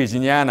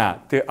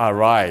Chakshura-vijñāna to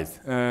arise,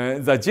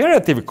 the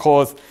generative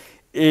cause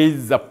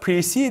is the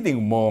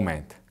preceding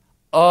moment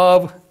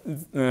of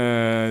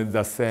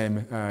the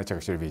same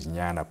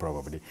Chakshura-vijñāna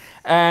probably.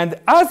 And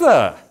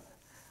other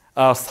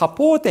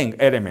supporting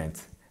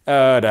elements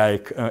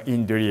like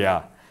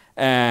indriya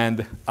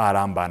and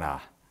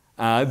alambana,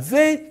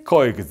 they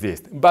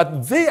coexist,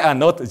 but they are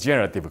not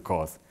generative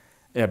cause.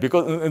 Yeah,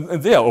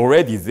 because they are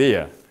already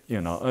there.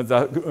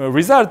 The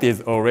result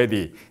is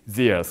already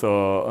there.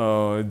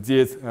 So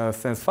these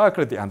sense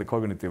faculty and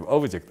cognitive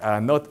objects are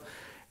not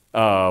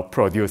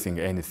producing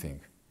anything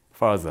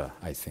further,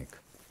 I think.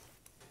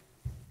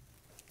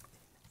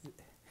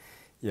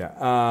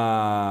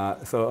 Yeah,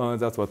 so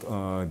that's what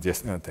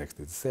this text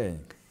is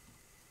saying.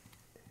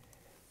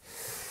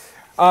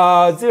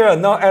 There are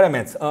no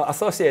elements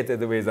associated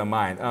with the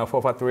mind.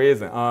 For what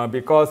reason?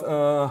 Because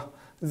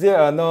there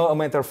are no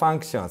mental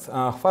functions.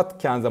 What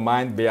can the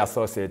mind be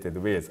associated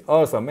with?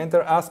 Also,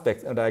 mental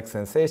aspects like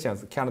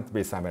sensations cannot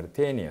be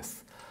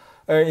simultaneous.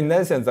 In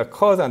essence, the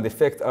cause and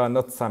effect are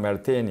not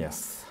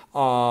simultaneous.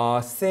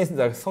 Since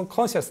the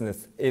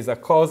consciousness is a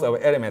cause of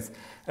elements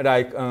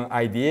like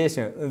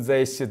ideation,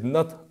 they should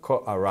not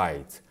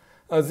co-arise.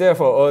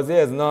 Therefore,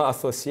 there is no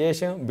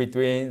association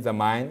between the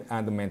mind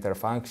and the mental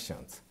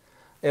functions.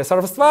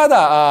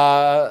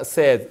 Sarvasvada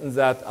said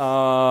that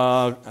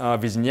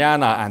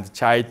Vijñāna and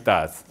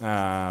Chaitas,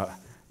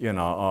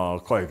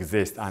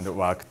 coexist and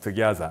work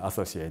together,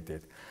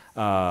 associated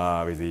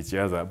with each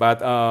other. But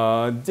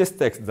this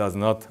text does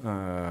not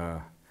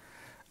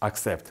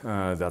accept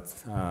that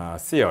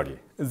theory.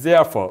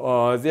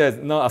 Therefore, there is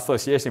no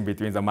association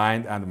between the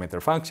mind and mental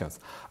functions.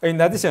 In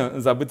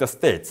addition, the Buddha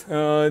states,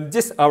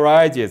 this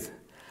arises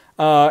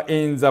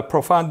in the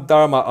profound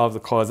dharma of the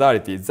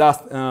causality.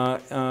 Thus,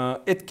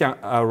 it can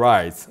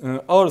arise.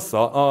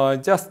 Also,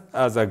 just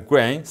as a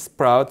grain,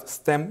 sprout,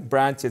 stem,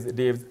 branches,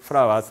 leaves,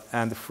 flowers,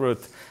 and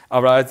fruit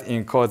arise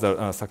in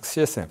causal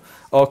succession,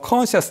 or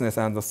consciousness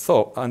and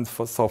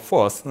so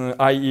forth,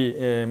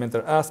 i.e.,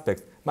 mental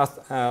aspects, must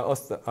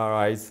also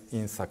arise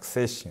in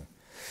succession.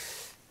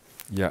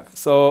 Yeah.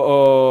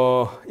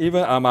 So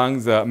even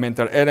among the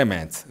mental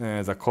elements,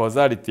 the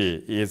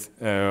causality is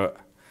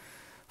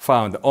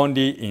found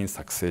only in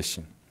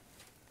succession.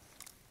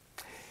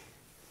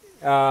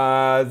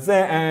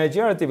 Then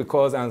generative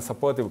cause and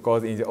supportive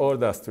cause in the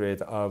order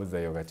straight of the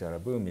Yogācāra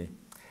Bhumi.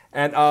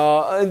 And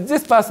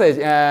this passage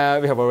we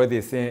have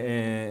already seen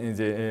in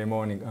the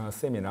morning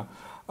seminar.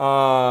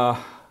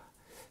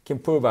 Kim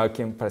Purva,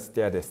 Kim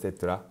Prastiad,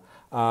 etc.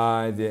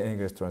 The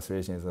English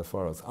translation is as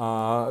follows.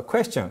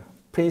 Question: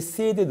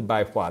 preceded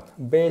by what,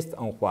 based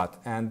on what,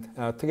 and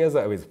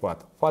together with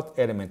what? What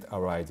element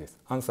arises?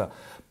 Answer: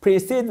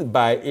 preceded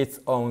by its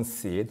own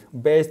seed,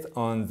 based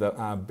on the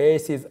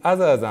basis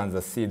other than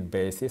the seed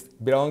basis,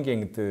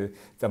 belonging to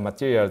the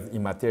materials,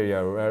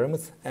 immaterial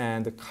realms,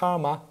 and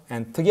karma,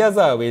 and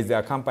together with the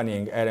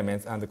accompanying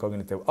elements and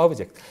cognitive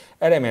objects.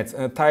 Elements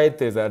tied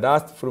to the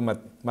lastful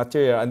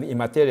material and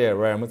immaterial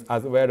realms,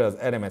 as well as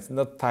elements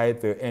not tied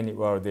to any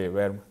worldly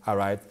realm,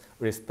 arise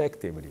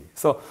respectively.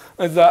 So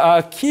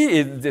the key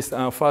is this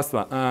first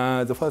one,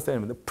 the first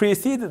element,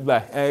 preceded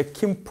by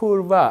Kim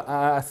Purva,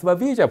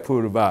 Svabija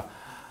Purva,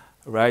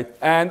 right?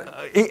 And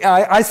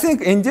I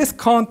think in this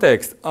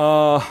context,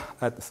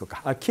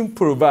 Kim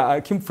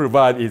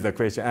Purva is the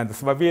question, and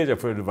Svabija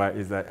Purva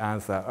is the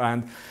answer.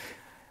 And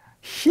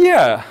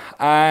here,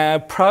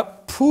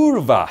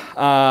 Purva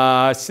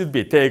should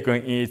be taken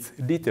in its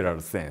literal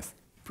sense,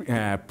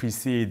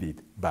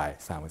 preceded by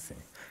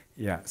something.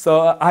 Yeah.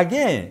 So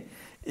again,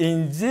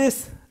 in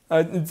this,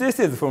 this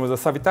is from the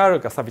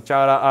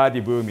Savichara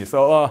Adi Bhumi.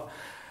 So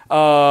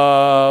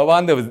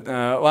one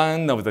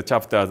of the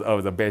chapters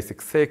of the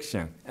basic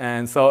section,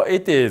 and so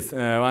it is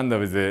one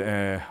of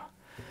the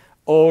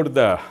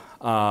older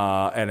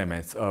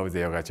elements of the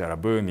Yogācāra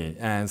Bhumi,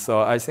 and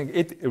so I think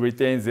it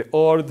retains the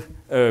old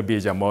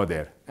Bīja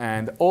model,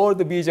 and old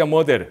Bīja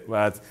model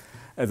was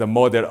the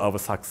model of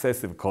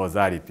successive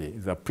causality.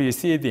 The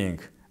preceding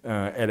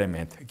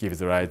element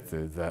gives rise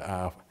to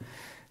the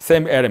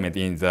same element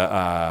in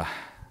the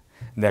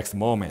next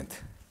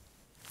moment.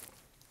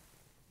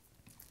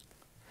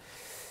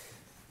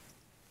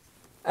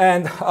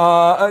 And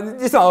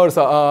this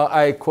also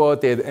I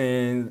quoted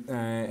in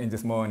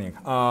this morning.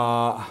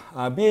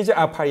 Bīja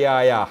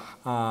apariyaya,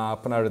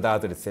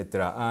 punardhatu,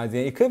 etc.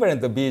 The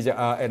equivalent of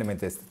Bīja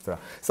element, etc.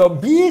 So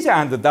Bīja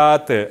and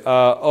dhatu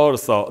are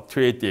also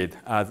treated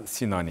as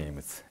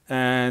synonyms.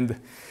 And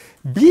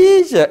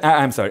Bīja,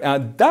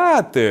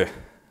 dhatu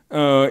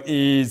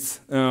is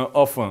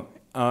often,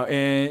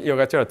 in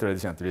Yogācāra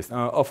tradition at least,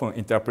 often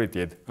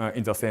interpreted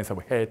in the sense of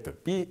hetu.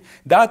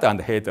 Dhatu and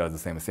hetu are the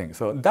same thing.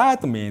 So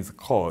dhatu means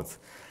cause.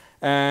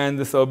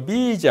 And so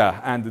Bīja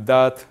and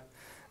dhatu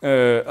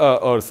are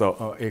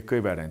also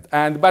equivalent.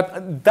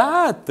 But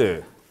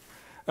dhatu,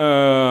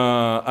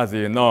 as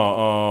you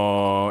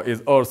know,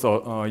 is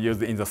also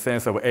used in the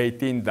sense of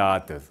 18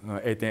 dhatus,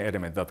 18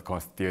 elements that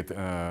constitute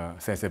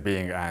sensing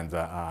being and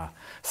the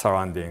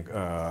surrounding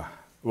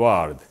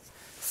world.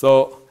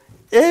 So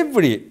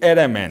every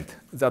element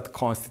that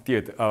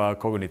constitutes our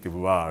cognitive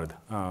world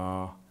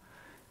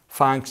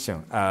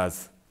function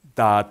as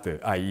dhatu,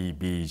 i.e.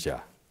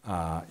 Bīja,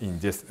 in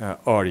this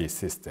early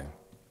system.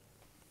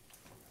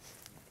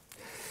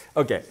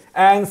 Okay,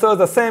 and so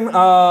the same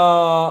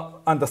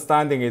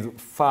understanding is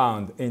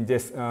found in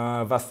this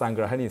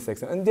Vasaṃgraha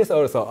section. And this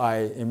also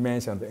I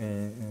mentioned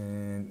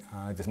in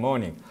this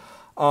morning.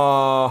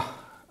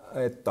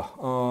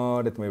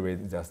 Let me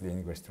read just the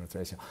English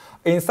translation.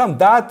 In some,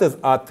 dhatus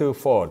are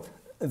twofold.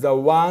 The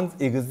ones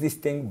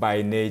existing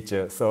by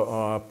nature,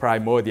 so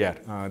primordial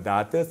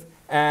dhatus,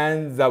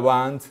 and the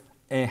ones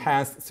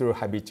enhanced through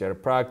habitual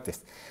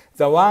practice.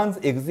 The ones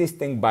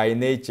existing by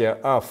nature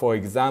are, for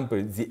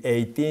example, the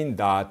 18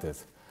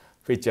 dhatus,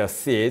 which are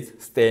seeds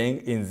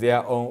staying in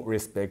their own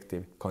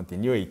respective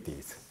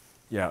continuities.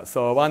 Yeah,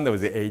 so one of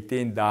the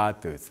 18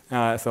 dhatus.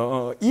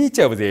 So each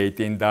of the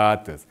 18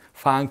 dhatus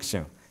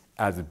function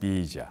as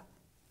bīja.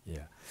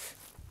 Yeah.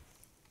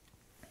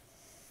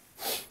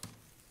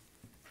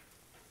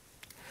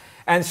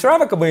 And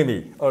Shravaka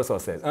Bhumi also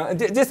says,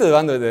 this is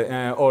one of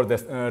the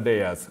oldest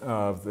layers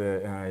of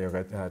the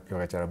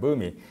Yogācāra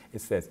Bhumi. It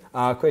says,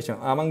 question,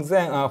 among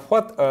them,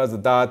 what are the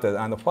dhatus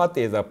and what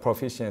is the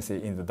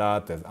proficiency in the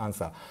dhatus?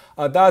 Answer,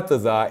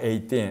 dhatus are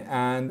 18,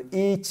 and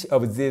each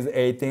of these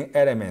 18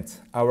 elements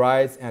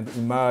arises and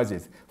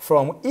emerges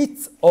from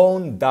its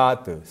own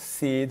dhatu,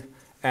 seed,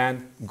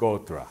 and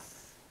gotra.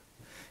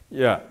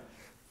 Yeah.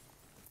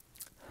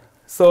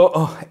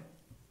 So,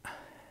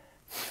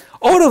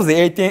 all of the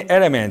 18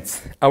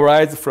 elements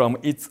arise from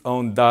its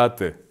own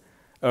dhatu,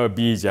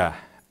 bīja,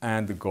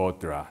 and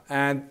gotra.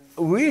 And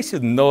we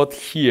should note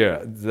here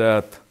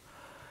that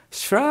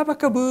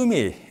Shravaka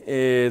Bhumi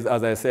is,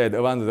 as I said,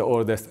 one of the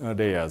oldest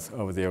layers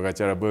of the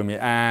Yogācāra Bhumi.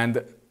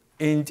 And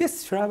in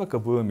this Shravaka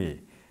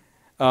Bhumi,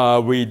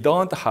 we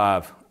don't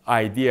have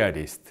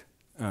idealist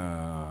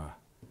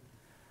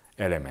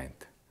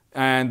element.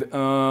 And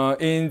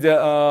in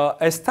the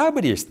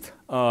established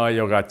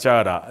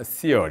Yogācāra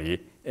theory,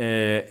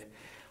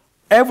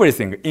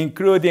 everything,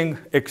 including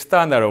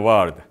external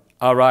world,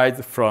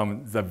 arises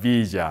from the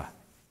Bīja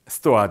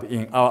stored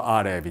in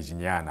our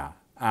ālayavijñāna.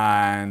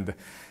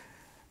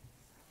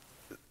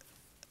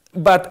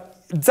 But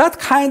that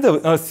kind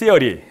of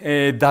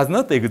theory does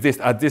not exist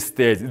at this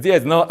stage. There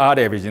is no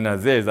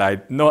ālayavijñāna, there is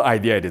no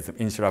idealism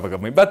in Shravaka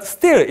Bhumi. But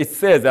still, it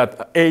says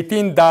that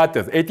 18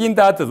 dhatus. 18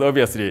 dhatus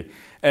obviously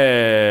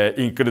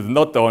includes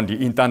not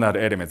only internal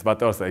elements,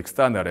 but also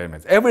external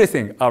elements.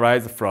 Everything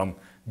arises from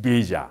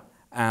Bīja.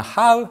 And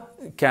how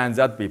can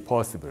that be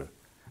possible?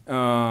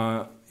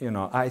 I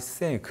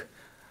think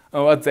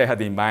what they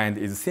had in mind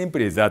is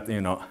simply that,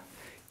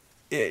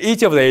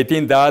 each of the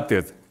 18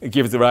 dhatus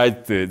gives rise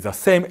to the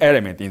same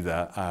element in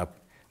the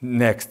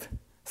next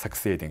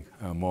succeeding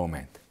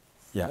moment.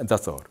 Yeah,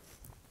 that's all.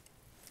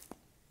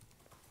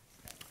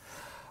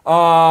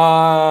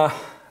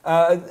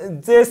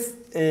 This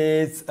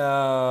is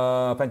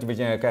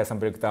Pancha-vijñāna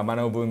Samprayukta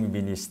Manobhumi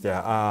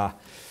Vinishya.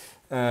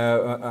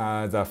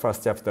 The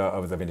first chapter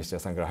of the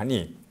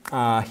Vijñaptimātratāsiddhi.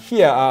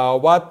 Here,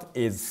 what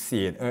is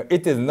seen?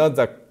 It is not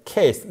the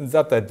case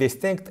that a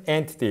distinct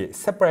entity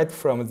separate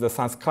from the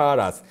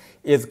sanskaras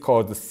is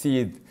called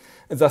seed.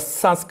 The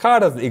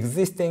sanskaras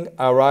existing,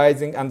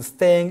 arising, and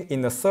staying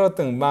in a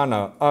certain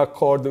manner are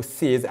called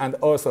seeds and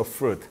also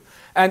fruit.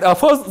 And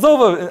for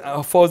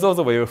those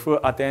of you who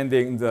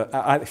attended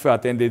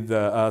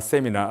the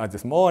seminar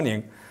this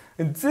morning,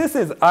 this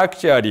is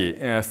actually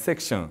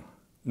section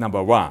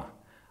number 1.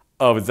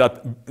 Of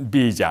that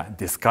Bīja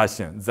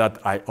discussion that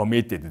I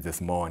omitted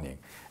this morning.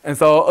 And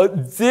so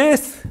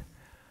this,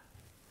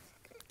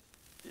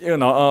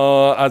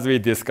 as we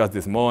discussed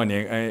this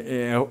morning,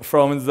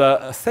 from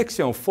the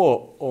section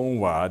 4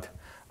 onward,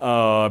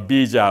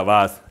 Bīja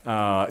was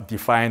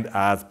defined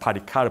as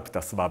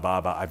parikalpita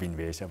svabhava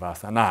abhinivesha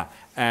vasana.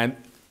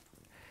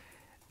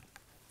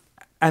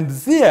 And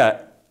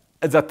there,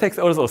 the text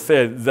also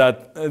says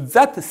that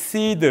that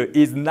seed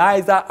is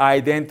neither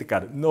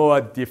identical nor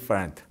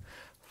different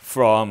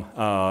from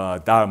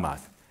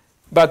dharmas.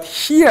 But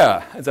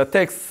here, the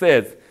text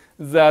says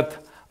that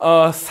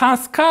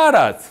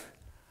sanskaras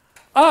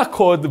are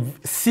called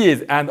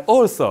seeds and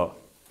also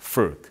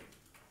fruit.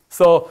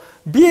 So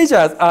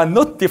bījas are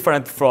not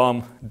different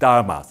from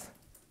dharmas,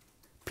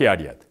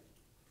 period.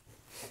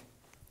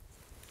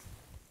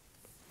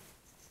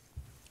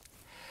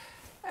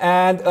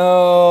 And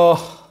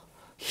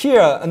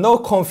here, no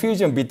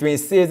confusion between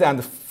seeds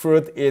and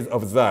fruit is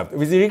observed.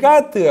 With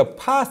regard to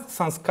past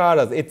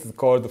sanskaras, it is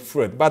called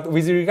fruit. But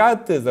with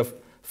regard to the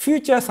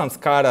future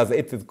sanskaras,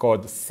 it is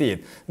called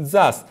seed.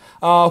 Thus,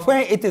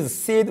 when it is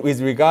seed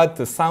with regard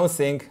to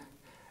something,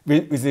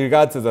 with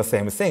regard to the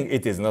same thing,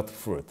 it is not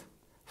fruit.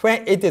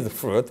 When it is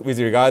fruit with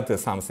regard to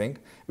something,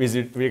 with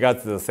regard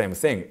to the same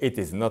thing, it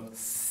is not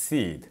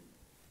seed.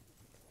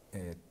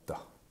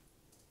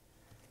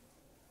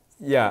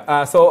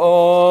 Yeah,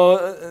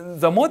 so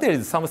the model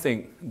is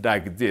something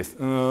like this.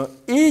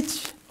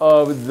 Each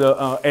of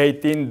the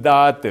 18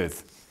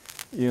 dhatus,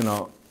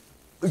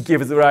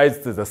 gives rise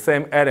to the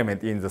same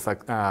element in the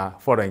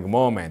following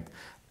moment.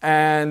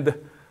 And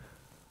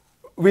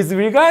with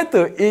regard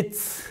to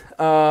its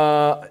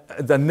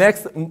the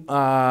next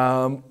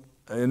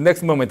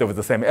moment of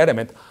the same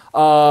element,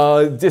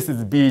 this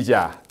is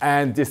bīja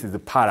and this is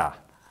para.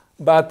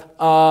 But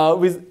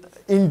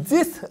in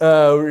this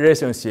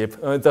relationship,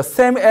 the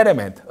same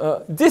element,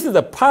 this is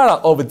the para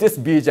of this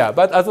bīja,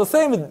 but at the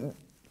same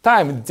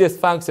time, this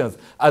functions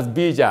as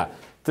bīja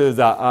to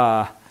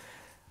the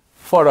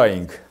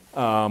following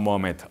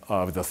moment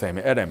of the same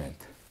element.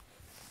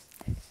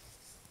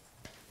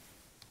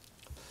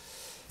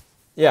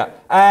 Yeah,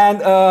 and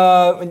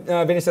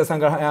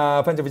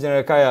Vijñaptimātratāsiddhi,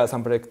 Pancha-vijñāna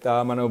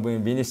Samprayukta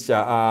Manobhumi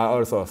Vinishya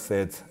also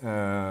said,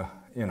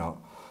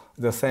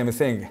 the same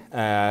thing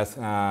as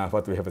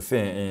what we have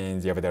seen in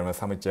the Abhidharma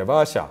Samuccaya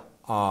Varsha.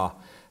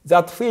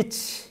 That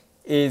which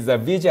is the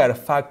visual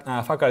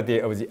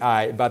faculty of the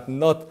eye, but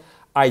not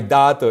I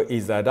dhatu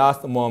is the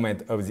last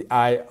moment of the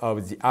eye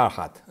of the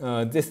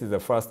arhat. This is the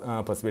first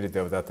possibility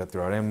of the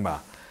tetralemma.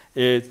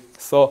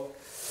 So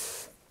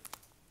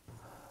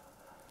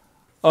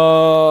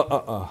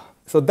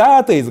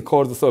that is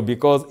called so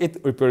because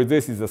it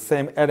reproduces the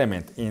same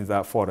element in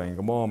the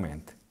following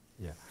moment.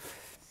 Yeah.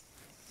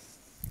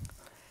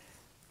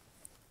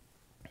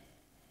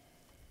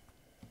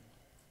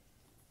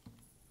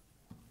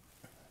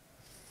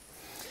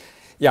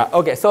 Yeah,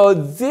 okay, so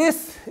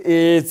this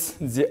is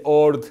the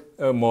old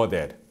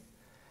model.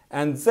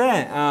 And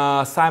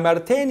then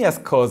simultaneous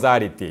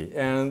causality.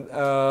 And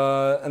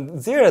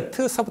there are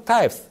two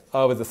subtypes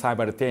of the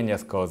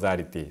simultaneous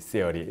causality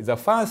theory. The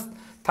first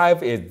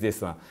type is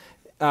this one.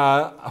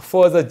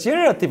 For the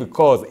generative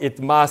cause, it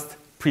must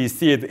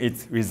precede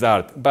its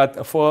result.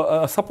 But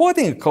for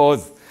supporting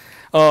cause,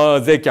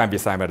 they can be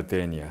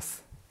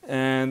simultaneous.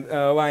 And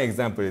one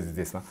example is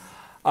this one.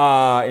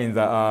 In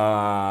the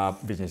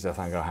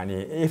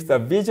Vijñaptimātratāsiddhi, if the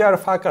visual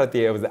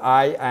faculty of the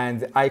eye and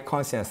the eye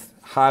consciousness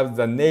have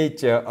the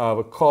nature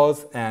of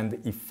cause and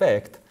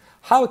effect,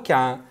 how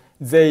can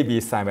they be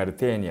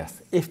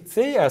simultaneous? If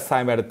they are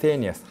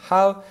simultaneous,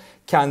 how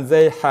can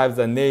they have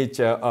the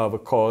nature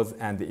of cause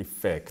and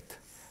effect?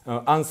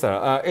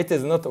 Answer, it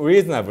is not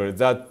reasonable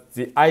that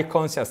the eye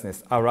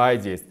consciousness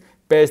arises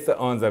based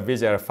on the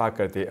visual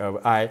faculty of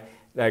eye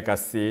like a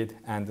seed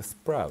and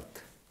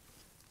sprout.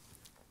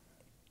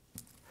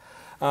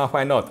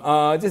 Why not?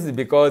 This is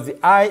because the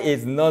eye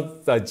is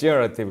not the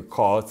generative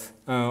cause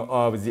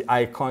of the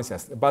eye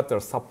consciousness, but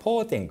the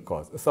supporting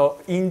cause. So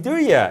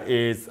indriya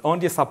is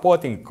only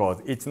supporting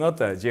cause. It's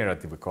not a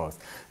generative cause.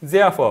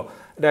 Therefore,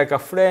 like a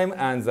flame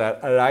and the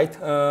light,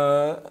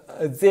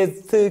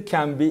 these two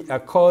can be a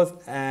cause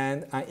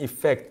and an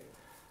effect.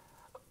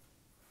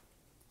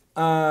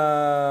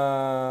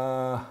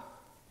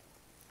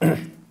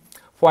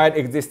 While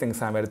existing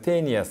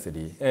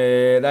simultaneously.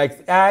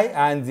 Like eye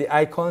and the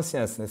eye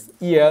consciousness,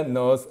 ear,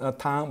 nose,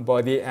 tongue,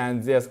 body,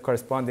 and their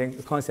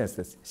corresponding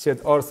consciousness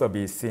should also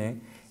be seen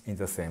in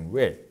the same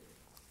way.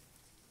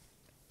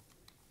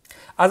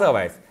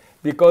 Otherwise,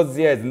 because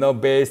there is no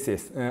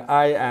basis,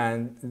 eye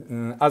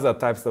and other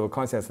types of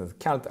consciousness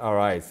can't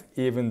arise,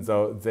 even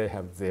though they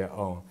have their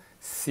own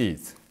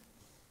seeds.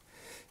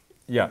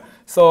 Yeah,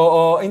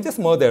 so in this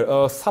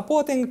model,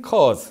 supporting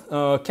cause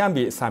can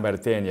be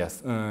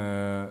simultaneous,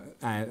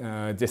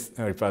 and this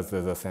refers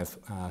to the sense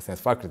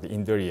faculty,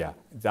 indriya,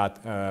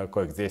 that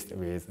coexist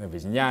with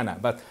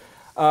vijñāna. But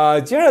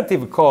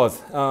generative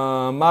cause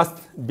must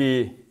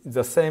be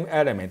the same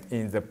element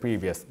in the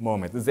previous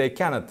moment. They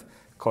cannot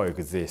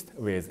coexist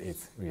with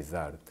its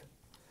result.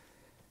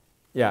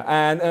 Yeah,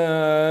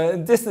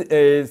 and this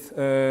is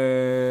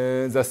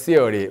the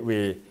theory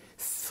we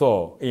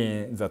saw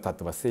in the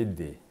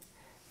Tattva-siddhi.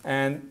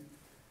 And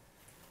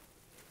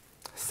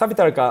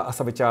Savitarika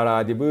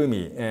Savichara di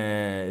Bhumi,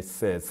 it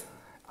says,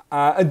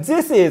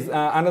 this is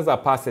another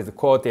passage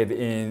quoted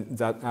in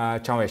the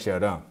Cheng.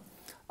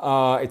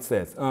 It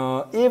says,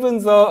 even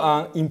though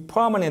an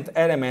impermanent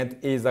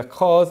element is a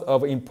cause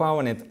of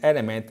impermanent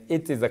element,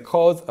 it is a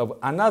cause of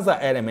another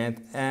element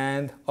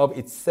and of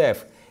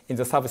itself in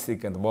the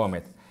subsequent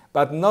moment,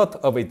 but not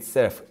of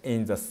itself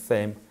in the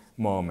same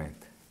moment.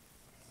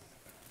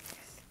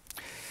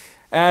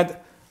 And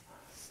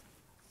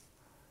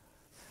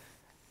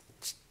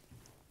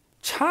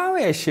Cheng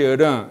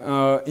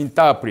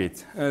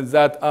interprets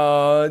that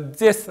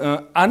this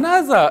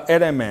another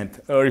element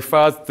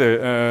refers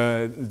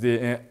to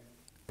the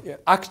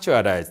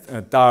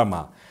actualized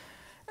dharma.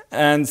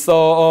 And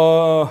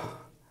so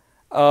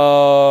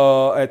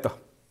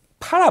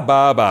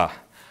parabhava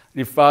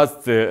refers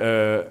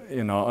to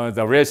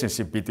the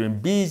relationship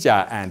between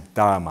bīja and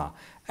dharma.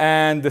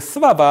 And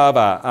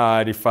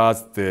svabhava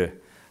refers to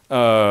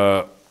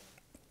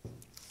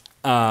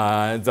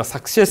the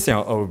succession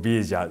of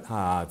bīja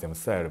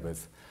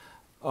themselves.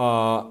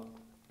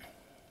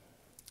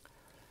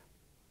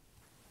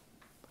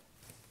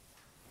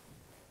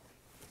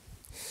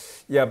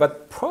 Yeah,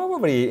 but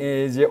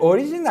probably the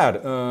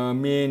original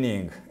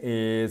meaning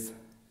is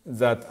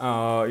that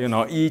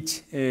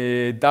each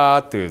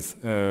dhatus,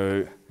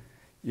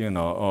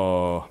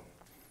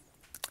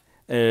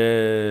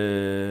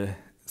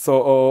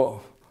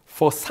 so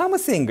for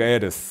something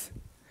else.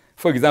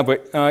 For example,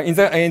 in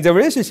the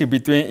relationship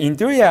between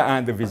indriya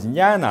and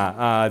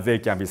vijñāna, they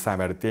can be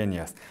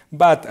simultaneous.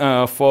 But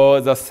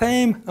for the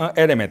same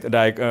element,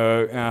 like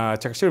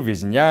chakshura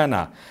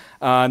vijñāna,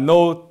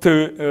 no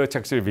two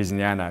chakshura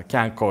vijñāna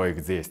can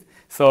coexist.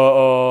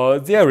 So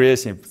their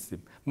relationship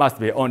must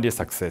be only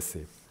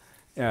successive.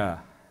 Yeah.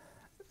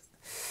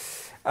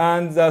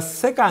 And the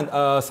second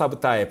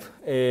subtype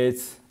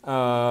is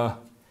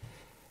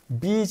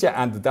bīja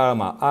and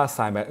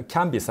dharma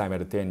can be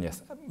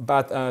simultaneous,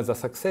 but the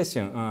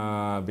succession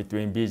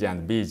between bīja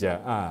and bīja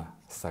are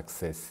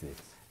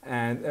successive.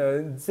 And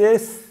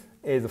this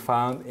is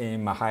found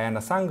in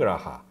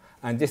Mahāyānasaṃgraha,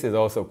 and this is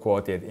also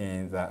quoted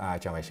in the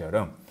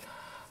Cheng.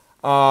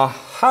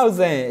 How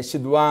then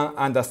should one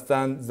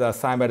understand the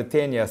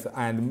simultaneous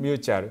and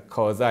mutual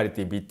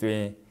causality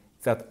between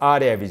that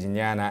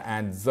ālayavijñāna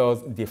and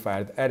those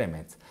defiled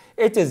elements?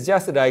 It is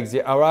just like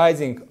the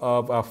arising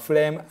of a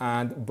flame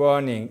and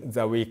burning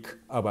the wick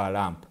of a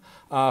lamp,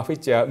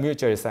 which are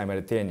mutually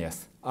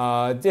simultaneous.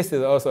 This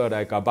is also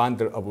like a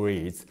bundle of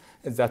reeds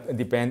that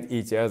depend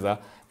each other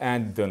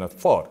and do not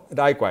fall.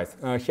 Likewise,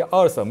 here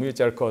also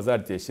mutual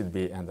causality should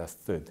be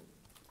understood.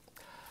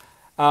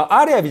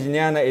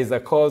 ālayavijñāna is the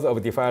cause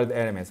of defiled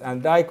elements,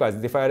 and likewise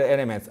defiled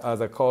elements are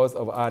the cause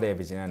of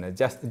ālayavijñāna.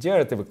 Just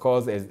generative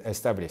cause is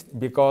established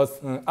because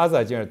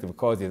other generative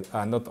causes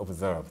are not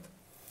observed.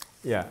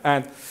 Yeah,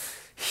 and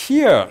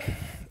here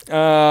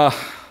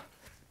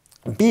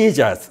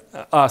bījas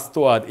are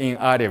stored in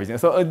ālayavijñāna.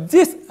 So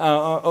this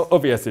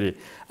obviously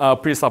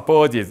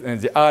presupposes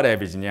the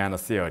ālayavijñāna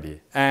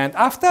theory. And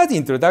after the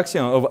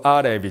introduction of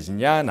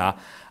ālayavijñāna,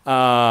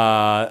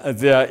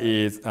 there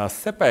is a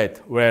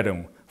separate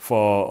realm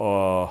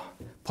for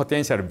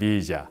potential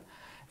bīja.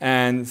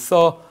 And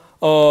so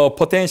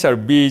potential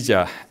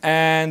bīja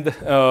and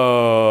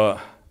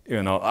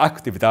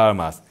active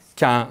dharmas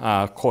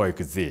can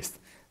coexist.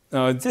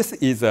 This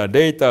is a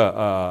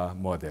later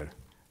model,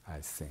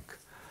 I think.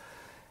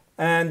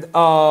 And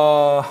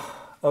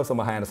also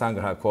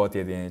Mahāyānasaṃgraha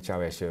quoted in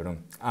Cheng.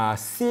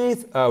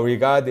 Seeds are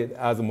regarded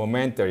as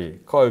momentary,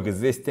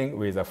 coexisting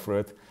with a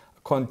fruit,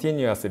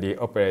 continuously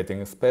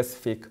operating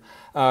specific,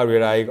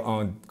 relying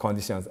on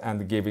conditions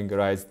and giving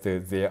rise to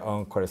their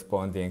own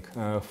corresponding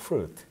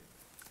fruit.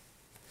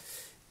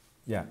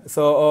 Yeah,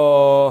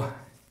 so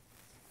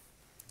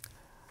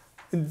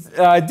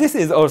this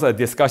is also a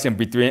discussion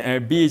between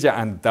bīja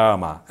and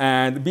dharma.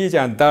 And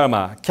bīja and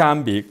dharma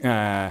can be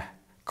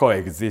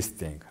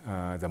coexisting,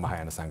 the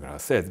Mahāyānasaṃgraha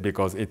says,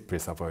 because it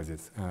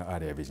presupposes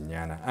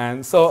ālayavijñāna.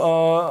 And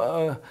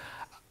so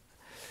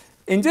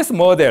in this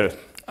model,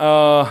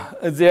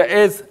 there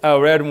is a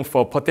realm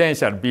for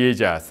potential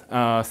bījas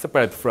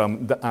separate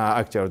from the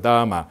actual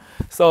dharma.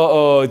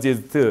 So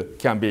these two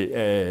can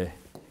be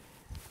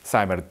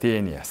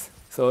simultaneous.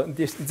 So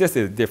this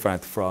is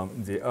different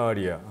from the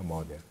earlier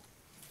model.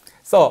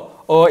 So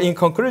in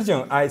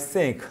conclusion, I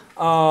think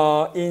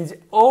in the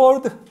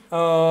old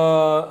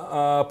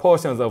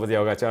portions of the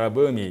Yogācāra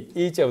Bhumi,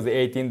 each of the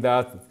 18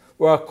 dharmas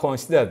were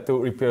considered to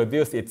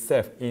reproduce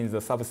itself in the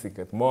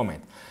subsequent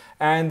moment.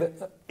 And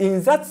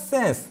in that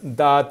sense,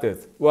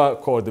 dharmas were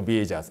called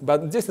bījas.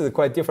 But this is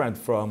quite different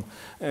from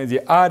the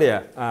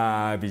earlier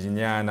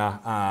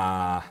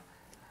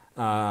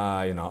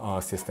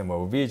Vijñaptimātratāsiddhi system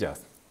of bījas.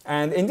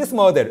 And in this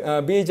model,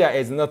 bīja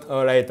is not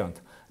latent.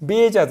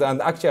 Bījas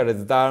and actual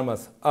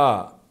dharmas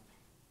are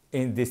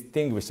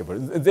indistinguishable.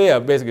 They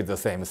are basically the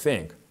same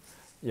thing.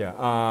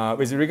 Yeah.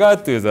 With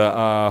regard to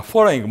the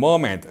following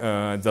moment,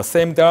 the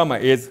same dharma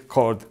is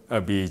called a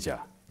bīja.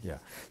 Yeah.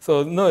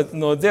 So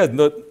there's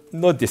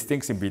no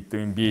distinction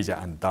between bīja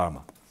and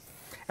dharma.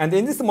 And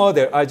in this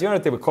model, a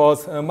generative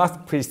cause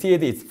must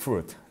precede its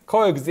fruit.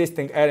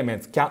 Coexisting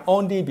elements can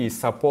only be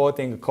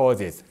supporting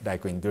causes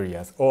like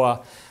indriyas or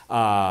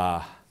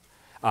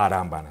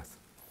arambanas.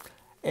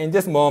 In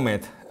this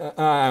moment,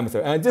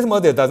 this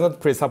model does not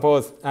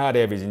presuppose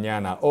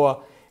ālayavijñāna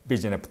or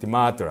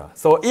Vijñaptimātratāsiddhi.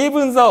 So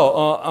even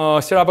though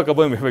Shilabhaka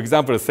Bhumi, for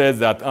example, says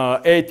that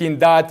 18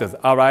 dharmas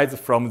arise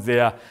from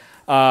their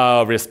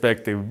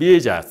respective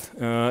bījas,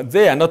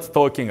 they are not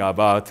talking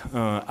about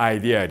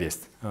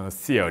idealist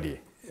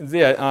theory.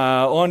 They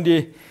are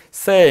only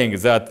saying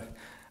that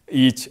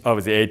each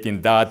of the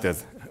 18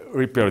 dharmas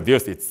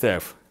reproduce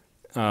itself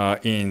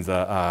in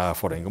the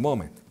following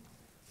moment.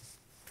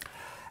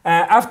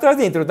 After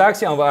the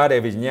introduction of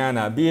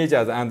ālayavijñāna,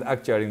 bījas and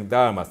actual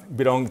dharmas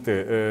belong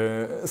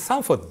to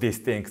somewhat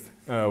distinct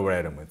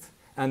realms,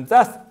 and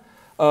thus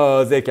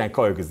they can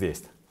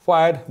coexist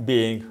while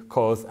being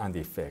cause and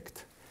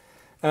effect.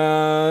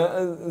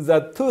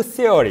 The two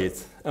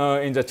theories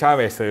in the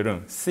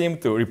Cheng seem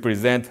to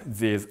represent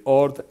these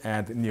old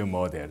and new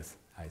models,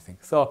 I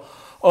think. So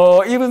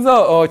even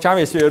though Cheng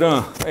is,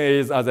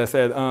 as I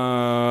said,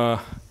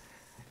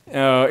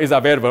 is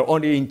available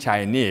only in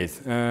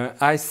Chinese,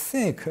 I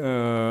think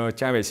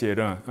Cheng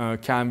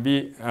can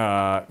be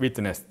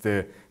witnessed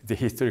to the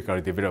historical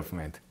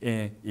development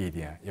in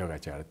Indian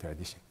Yogācāra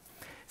tradition.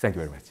 Thank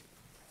you very much.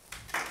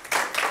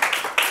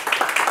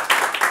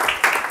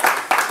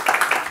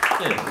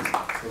 Yeah.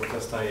 So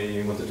first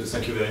I wanted to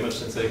thank you very much,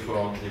 Sensei,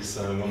 for this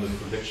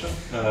wonderful lecture.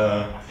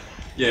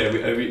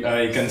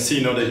 I can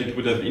see now that it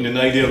would have, in an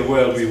ideal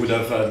world, we would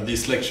have had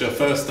this lecture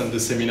first and the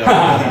seminar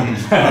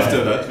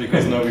after that,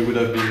 because now we would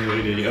have been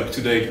really up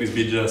to date with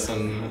bījas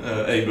and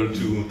able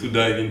to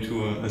dive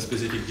into a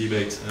specific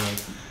debate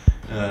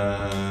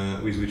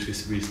with which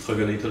we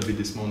struggled a little bit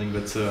this morning,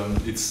 but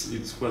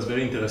it was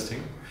very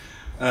interesting.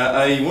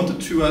 I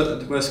wanted to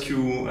ask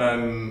you,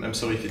 I'm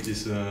sorry if it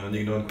is an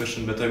ignorant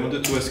question, but I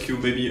wanted to ask you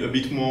maybe a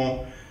bit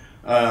more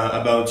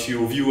about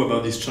your view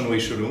about this Chan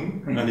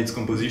Wei-Shalom and its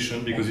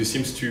composition, because you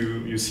seem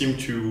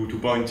to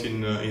point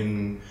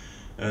in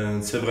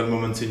several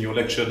moments in your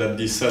lecture that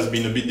this has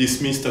been a bit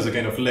dismissed as a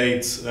kind of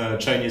late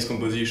Chinese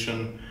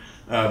composition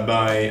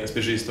by a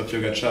specialist of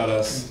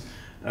Yogācāras,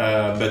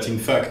 but in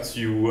fact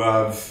you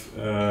have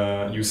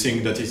you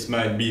think that it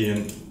might be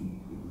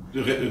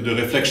the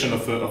reflection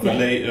of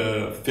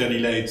a fairly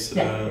late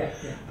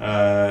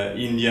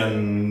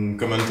Indian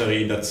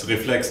commentary that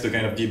reflects the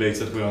kind of debates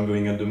that were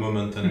ongoing at the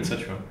moment, and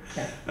etc.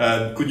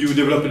 Could you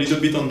develop a little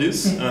bit on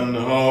this and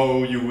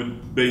how you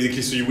would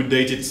basically, so you would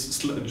date it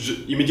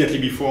immediately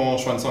before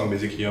Xuanzang,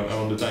 basically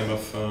around the time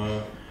of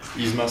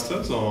his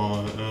masters,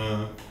 or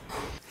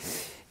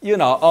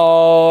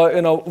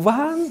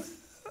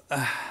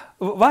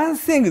one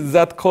thing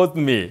that caused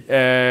me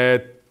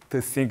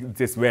to think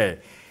this way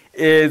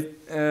is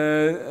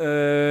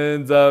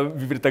the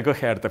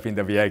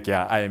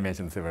Vijñaptimātratāsiddhi I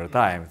mentioned several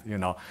times,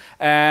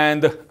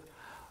 and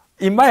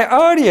in my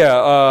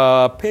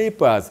earlier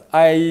papers,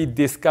 I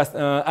discussed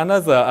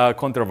another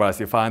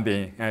controversy found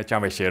in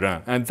Cheng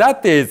and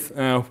that is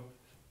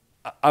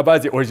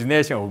about the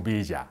origination of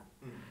Bīja.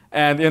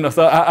 And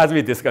so as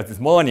we discussed this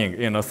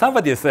morning,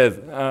 somebody says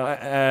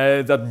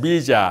that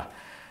Bīja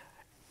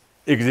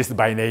exists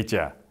by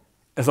nature,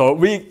 so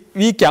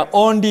we can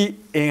only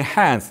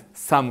enhance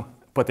some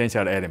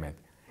potential element.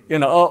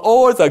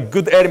 All the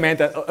good element,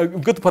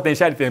 good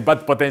potentiality and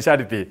bad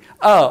potentiality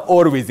are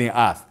all within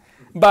us.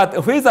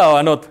 But whether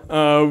or not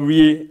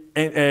we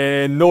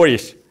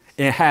nourish,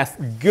 enhance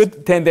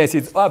good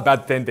tendencies or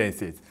bad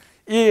tendencies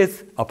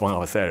is upon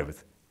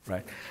ourselves,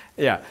 right?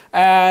 Yeah,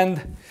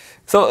 and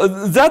so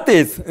that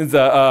is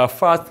the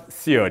first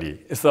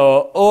theory.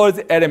 So all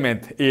the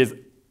element is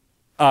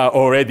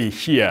already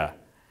here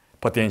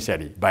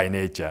potentially by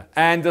nature.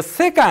 And the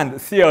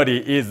second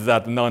theory is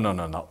that no.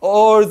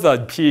 All the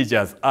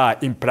bījas are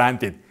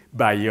implanted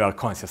by your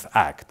conscious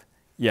act.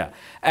 Yeah,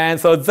 and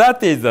so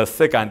that is the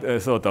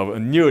second sort of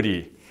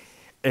newly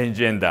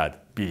engendered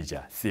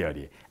Bīja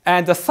theory.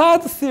 And the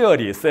third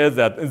theory says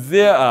that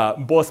there are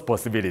both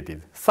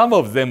possibilities. Some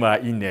of them are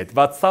innate,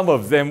 but some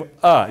of them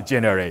are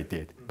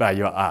generated by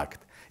your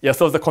act. Yeah,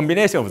 so the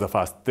combination of the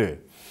first two.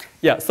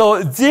 Yeah,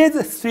 so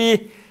these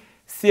three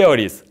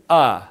theories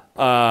are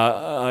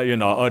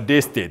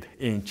listed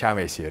in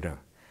Cheng.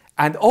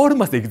 And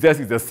almost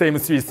exactly the same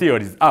three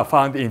theories are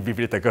found in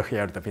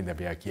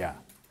Vijñaptimātratāsiddhi.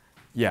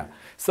 Yeah.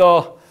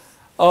 So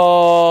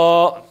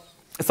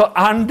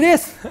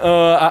unless,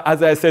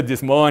 as I said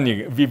this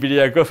morning,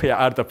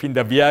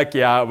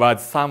 Vijñaptimātratāsiddhi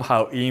was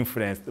somehow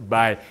influenced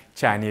by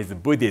Chinese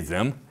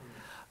Buddhism,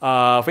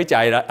 which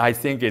I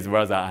think is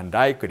rather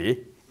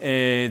unlikely,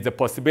 the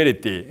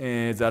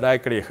possibility, the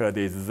likelihood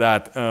is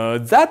that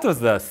that was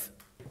the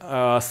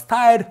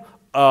style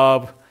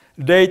of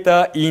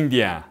later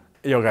Indian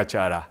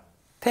Yogācāra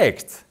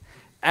texts,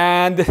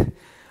 and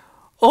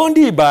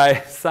only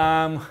by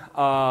some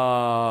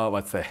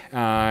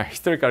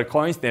historical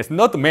coincidence,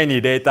 not many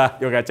later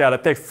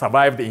Yogācāra texts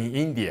survived in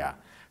India.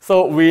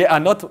 So we are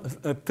not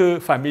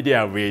too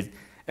familiar with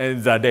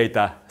the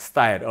later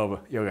style of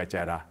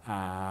Yogācāra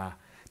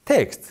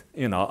texts,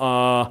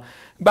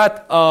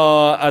 but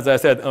as I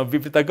said,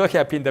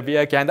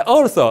 Vijñaptimātratāsiddhi and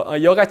also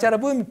Yogācāra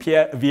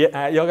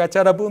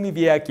Bhumi.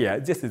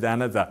 This is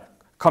another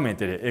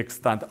commentary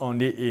extant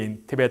only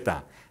in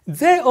Tibetan.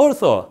 They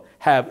also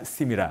have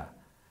similar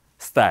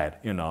style,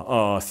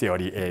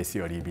 theory A,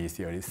 theory B,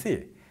 theory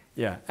C.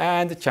 Yeah,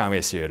 and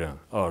Cheng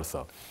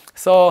also.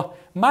 So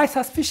my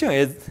suspicion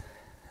is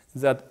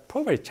that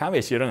probably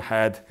Cheng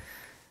had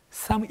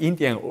some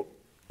Indian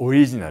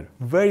original,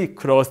 very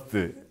close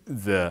to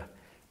the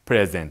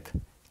present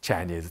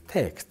Chinese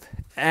text.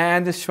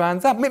 And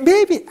Xuanzang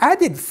maybe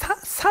added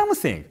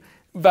something,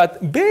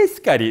 but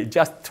basically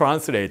just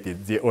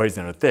translated the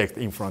original text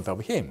in front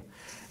of him.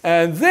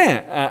 And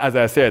then, as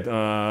I said,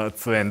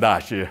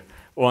 Tsuenda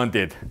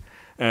wanted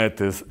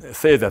to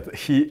say that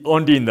he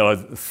only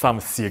knows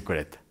some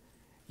secret.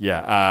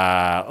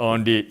 Yeah,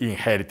 only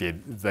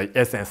inherited the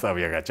essence of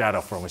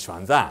Yogācāra from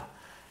Xuanzang.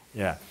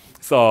 Yeah,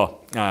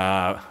 so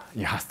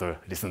you have to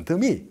listen to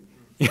me.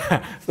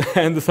 Yeah.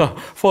 And so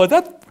for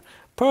that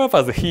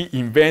purpose, he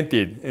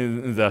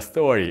invented the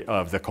story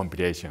of the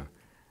compilation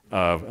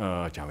of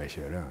Cheng.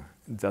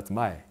 That's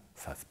my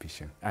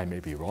suspicion. I may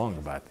be wrong,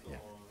 but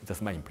yeah,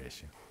 that's my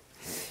impression.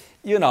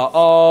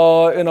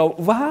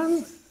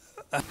 One.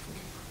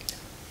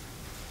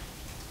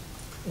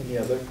 Any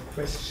other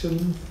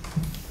question?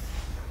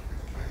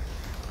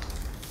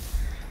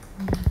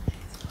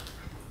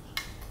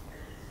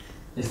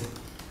 Yes.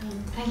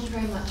 Thank you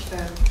very much for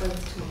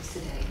both talks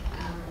today.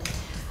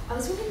 I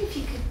was wondering if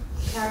you could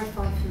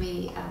clarify for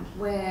me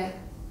where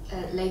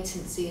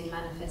latency and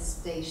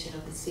manifestation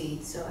of the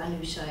seeds, so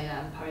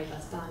Anushaya and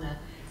Parivastana,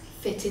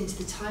 fit into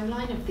the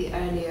timeline of the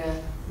earlier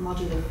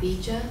model of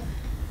Bīja.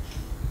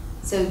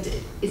 So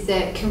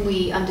can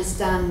we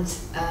understand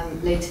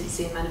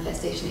latency and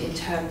manifestation in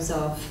terms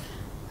of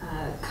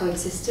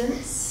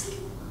coexistence,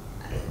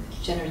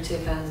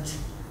 generative and...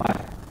 My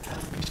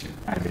transmission,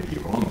 I may be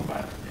wrong,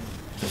 but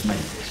that's my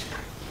impression.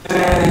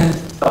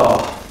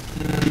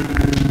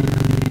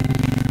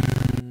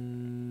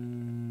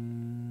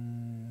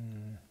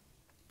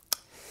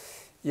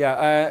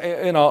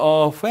 Yeah, you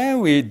know, when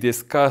we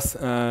discuss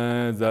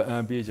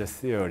the Bīja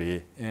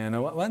theory,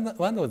 and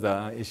one of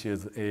the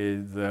issues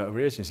is the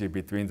relationship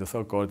between the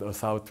so-called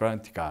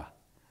Sautrantika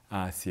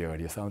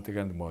theory,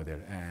 Sautrantika model,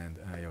 and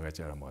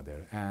Yogācāra model.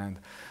 And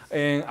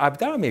in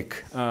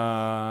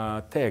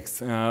Abhidharmic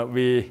texts,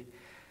 we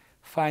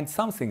find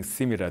something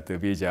similar to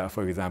Bīja,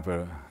 for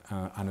example,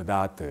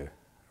 Anudhatu,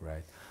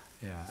 right?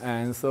 Yeah,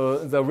 and so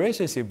the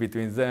relationship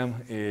between them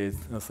is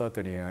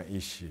certainly an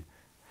issue.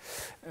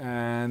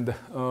 And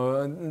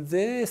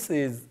this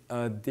is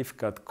a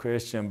difficult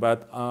question,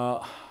 but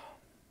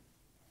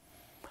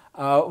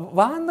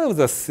one of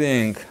the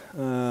things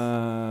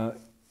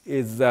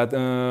is that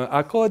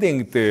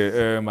according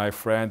to my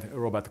friend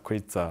Robert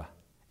Kritzer,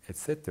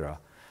 etc.,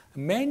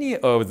 many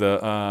of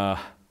the,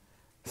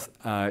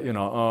 you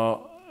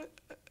know,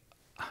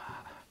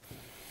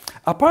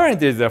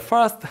 apparently the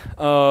first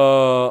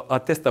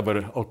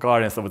attestable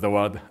occurrence of the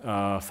word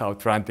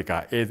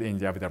Sautrantika is in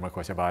the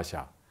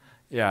Abhidharma-Kosha.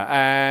 Yeah,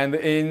 and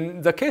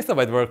in the case of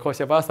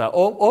Abhidharma-Kosha,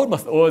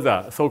 almost all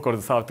the so-called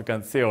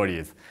Sautrantika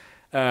theories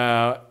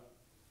can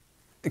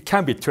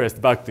be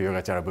traced back to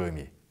Yogācāra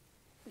Bhūmi.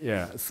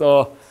 Yeah,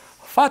 so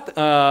what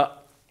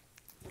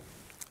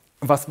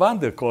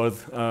Vasubandhu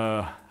calls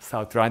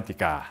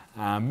Sautrantika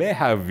may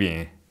have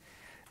been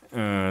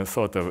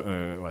sort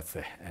of, what's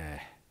it,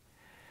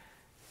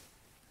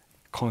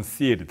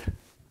 concealed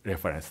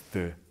reference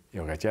to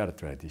Yogācāra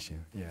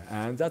tradition. Yeah,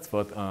 and that's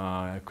what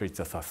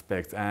Kritzer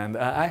suspects, and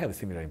I have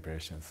similar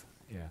impressions.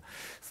 Yeah,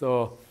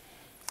 so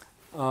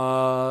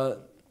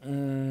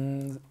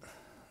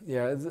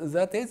yeah,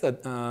 that is a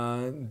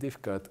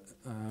difficult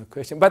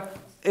question. But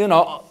you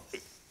know,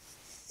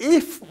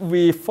 if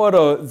we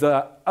follow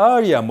the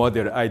earlier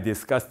model I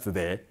discussed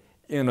today,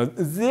 you know,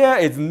 there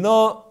is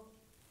no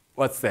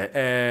what's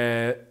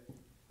the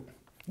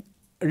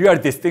real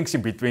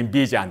distinction between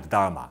Bīja and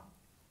dharma.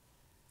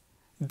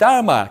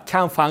 Dharma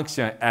can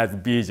function as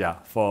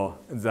Bīja for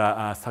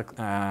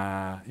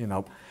the you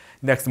know,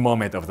 next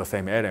moment of the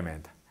same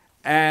element.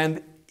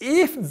 And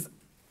if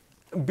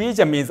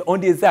Bīja means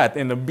only that,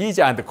 and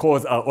Bīja and the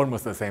cause are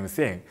almost the same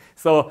thing.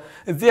 So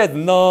there's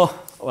no,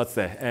 what's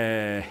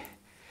the,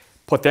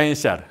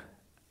 potential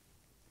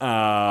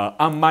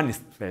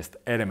unmanifest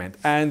element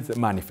and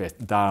manifest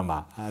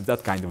dharma.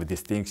 That kind of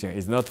distinction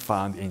is not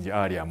found in the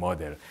earlier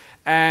model.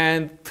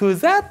 And to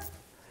that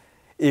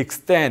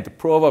extent,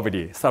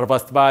 probably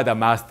Sarvastivāda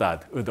masters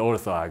would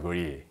also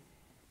agree.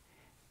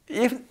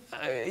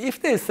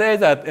 If they say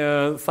that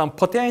some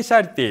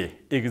potentiality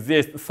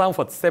exists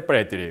somewhat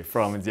separately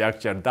from the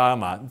actual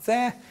dharma,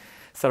 then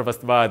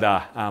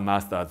Sarvastivāda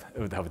masters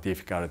would have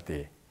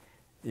difficulty.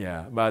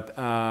 Yeah, but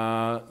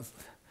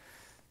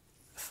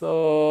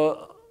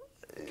so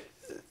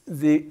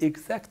the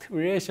exact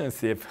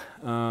relationship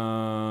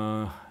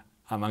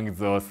among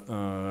those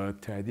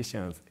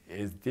traditions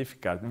is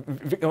difficult.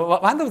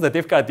 One of the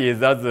difficulties is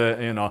that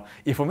you know,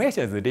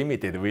 information is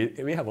limited.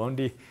 We have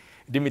only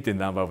limited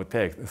number of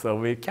texts, so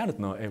we cannot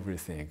know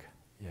everything.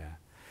 Yeah,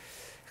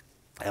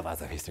 that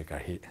was a historical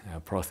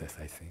process,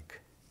 I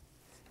think.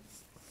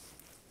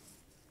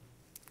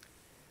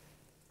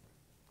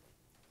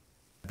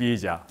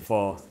 Bīja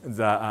for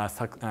the. I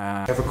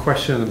have a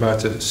question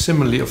about the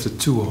simile of the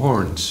two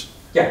horns.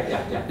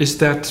 Yeah. Is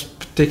that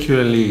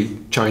particularly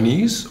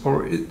Chinese,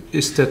 or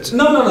is that?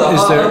 No.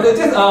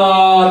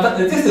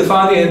 This is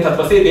found in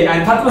Tattvasiddhi,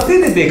 and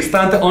Tattvasiddhi is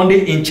extant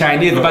only in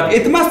Chinese, but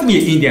it must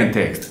be Indian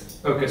text.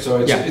 Okay, so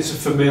it's a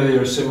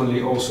familiar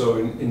simile also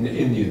in the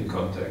Indian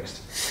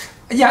context.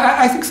 Yeah,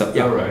 I think so.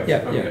 Yeah, right.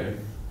 Yeah, okay.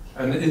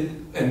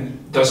 Yeah.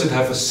 And does it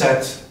have a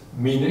set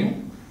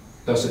meaning?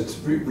 Does it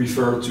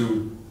refer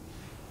to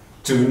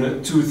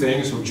two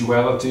things, or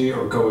duality,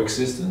 or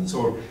coexistence,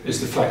 or is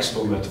the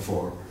flexible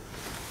metaphor?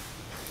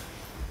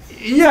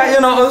 Yeah, you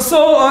know,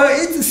 so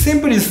it's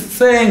simply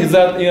saying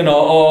that, you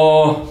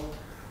know,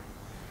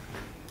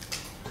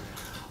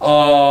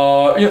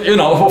 you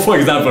know, for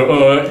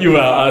example, you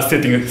are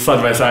sitting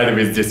side by side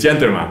with this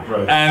gentleman,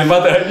 right. And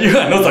but you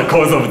are not the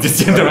cause of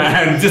this gentleman,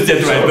 and this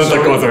gentleman is not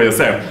the cause of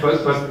yourself.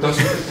 But does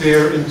it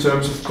appear in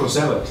terms of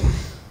causality?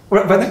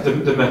 But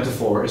the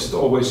metaphor, is it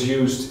always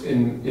used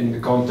in the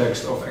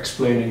context of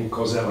explaining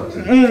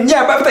causality?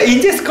 Yeah, but in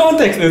this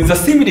context, the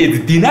simile is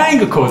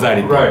denying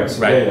causality.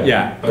 Right.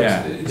 Yeah. But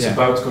it's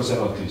about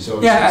causality.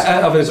 So, so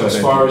as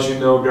far as you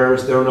know,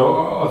 there are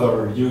no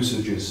other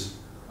usages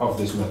of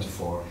this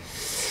metaphor.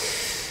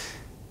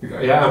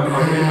 Yeah,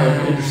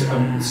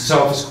 I'm a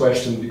selfish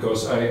question,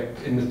 because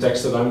in the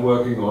text that I'm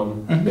working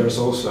on, there's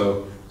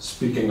also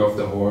speaking of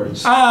the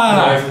horns, and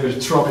I have a bit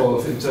of trouble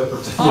of interpreting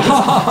it.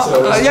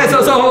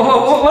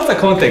 So what's the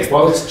context?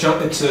 Well,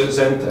 it's a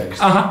Zen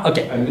text.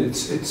 Okay. And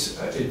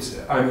it's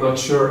I'm not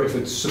sure if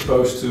it's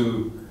supposed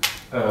to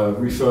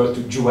refer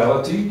to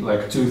duality,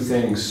 like two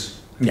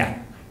things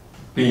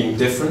being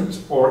different,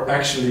 or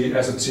actually,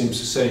 as it seems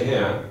to say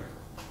here,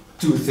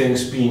 two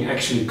things being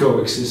actually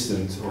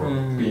coexistent, or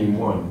being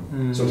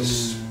one. So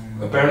this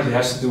apparently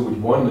has to do with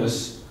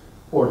oneness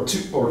or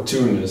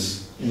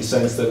two-ness, in the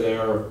sense that they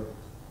are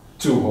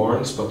two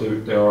horns, but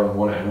they are on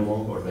one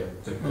animal, or they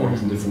point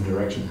in different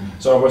directions.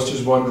 So I was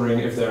just wondering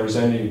if there is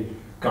any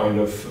kind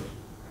of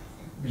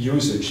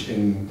usage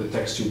in the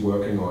text you're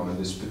working on in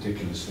this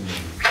particular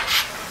scenario.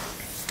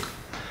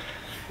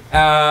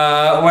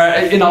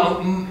 Well, you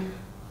know,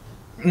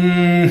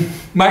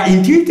 my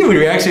intuitive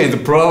reaction is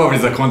probably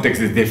the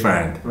context is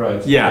different.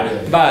 Right.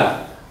 Yeah.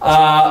 But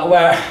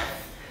well,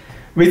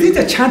 within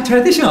the Chan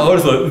tradition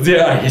also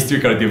there are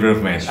historical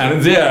developments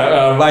and there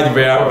are wide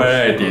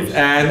varieties.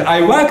 And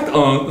I worked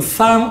on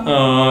some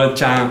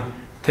Chan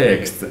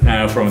texts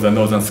from the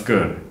Northern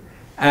School,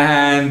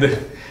 and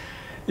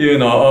you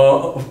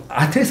know,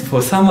 at least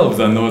for some of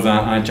the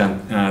Northern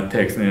Chan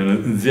texts, you know,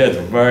 there's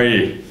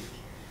very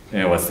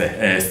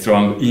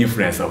strong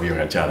influence of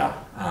Yogācāra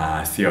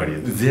theory.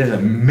 There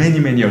are many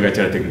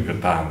Yogācāra technical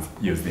terms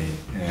used in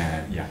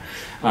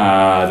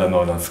the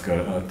Northern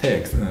School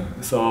text.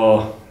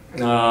 So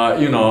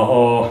you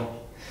know,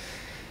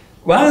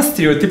 one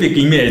stereotypic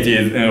image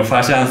is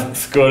fashion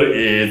school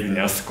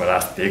is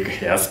scholastic,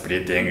 hair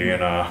splitting, you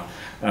know,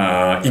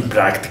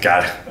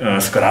 impractical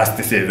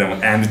scholasticism,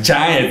 and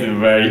Chan is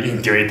very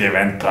intuitive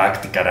and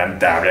practical and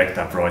direct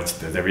approach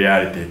to the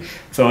reality.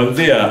 So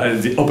they are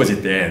the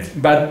opposite ends.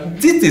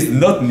 But this is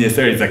not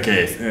necessarily the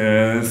case.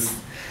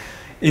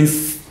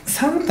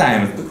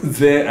 Sometimes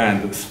they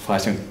and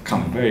fashion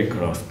come very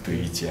close to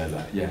each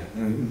other. Yeah.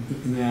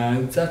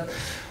 That.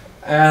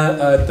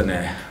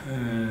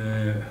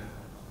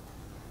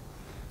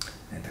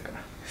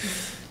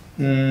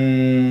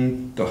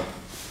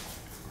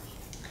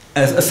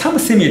 Some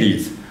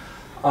similes.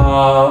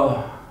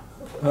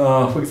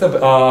 For example,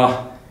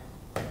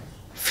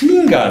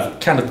 fingers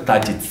cannot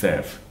touch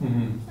itself,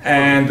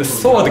 and the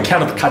sword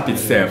cannot cut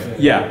itself.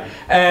 Yeah,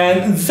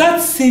 and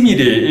that simile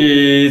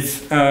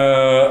is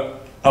a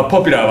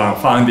popular one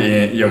found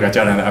in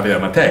Yogācāra and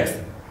Abhidharma text.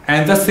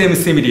 And the same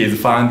simile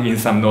is found in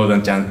some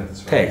Northern Chan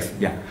texts.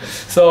 Yeah.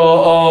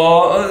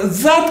 So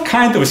that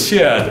kind of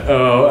shared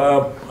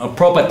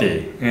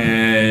property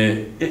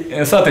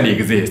certainly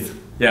exists.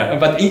 Yeah.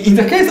 But in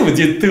the case of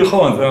these two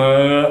horns,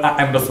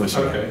 I'm not so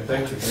sure. Okay.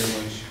 Thank you very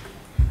much.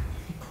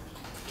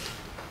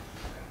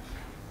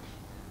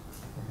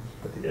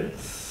 Anybody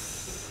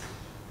else?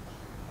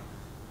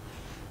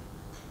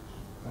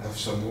 I have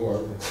some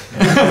more.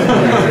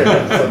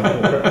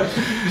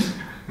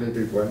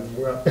 Maybe one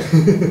more.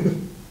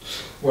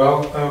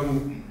 Well,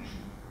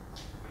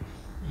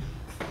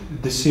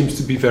 this seems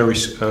to be very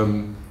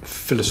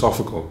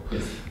philosophical,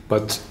 yes.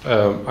 But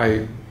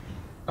I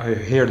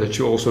hear that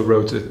you also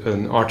wrote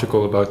an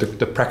article about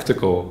the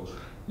practical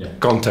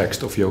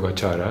context of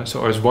Yogācāra.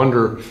 So I was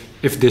wondering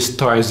if this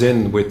ties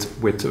in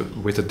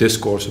with a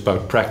discourse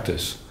about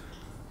practice.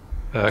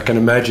 I can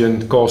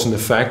imagine cause and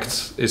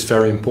effect is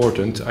very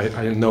important.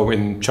 I know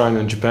in China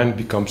and Japan it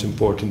becomes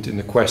important in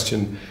the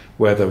question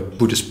whether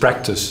Buddhist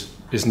practice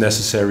is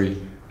necessary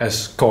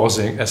as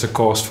a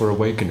cause for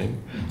awakening.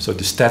 So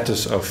the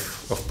status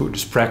of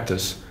Buddhist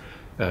practice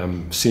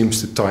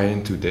seems to tie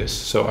into this.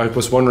 So I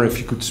was wondering if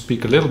you could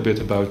speak a little bit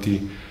about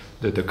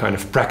the kind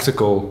of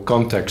practical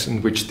context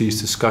in which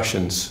these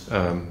discussions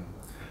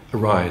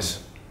arise.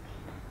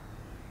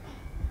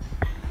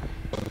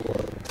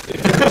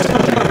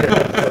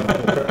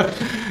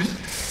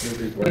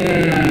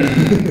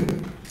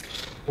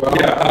 Well,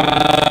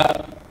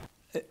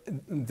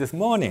 this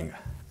morning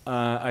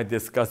I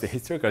discussed the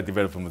historical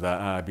development of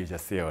the Bīja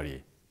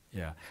theory.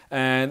 Yeah,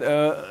 and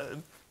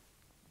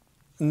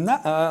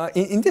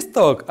in this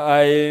talk,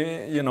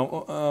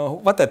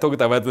 what I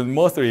talked about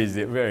mostly is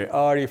a very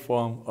early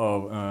form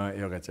of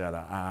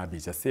Yogācāra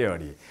Bīja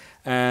theory,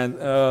 and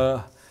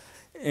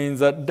in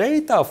the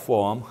later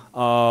form,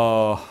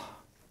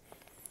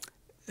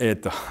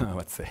 in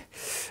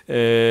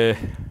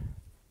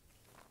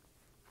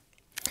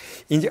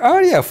the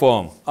earlier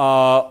form,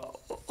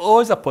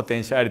 all the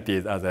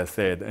potentialities, as I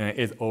said,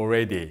 is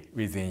already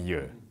within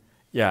you.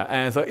 Yeah,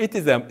 and so it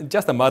is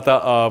just a matter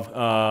of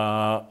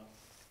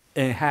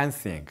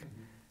enhancing,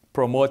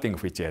 promoting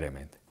which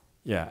element.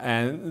 Yeah,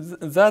 and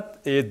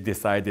that is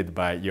decided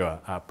by your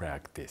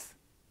practice.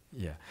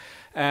 Yeah,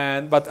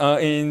 but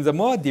in the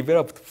more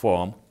developed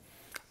form,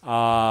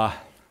 all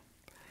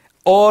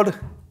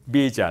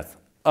bījas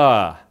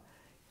are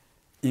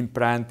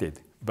implanted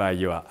by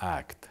your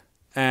act.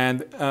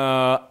 And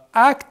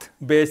act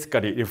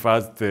basically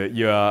refers to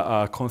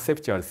your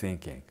conceptual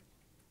thinking.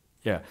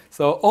 Yeah.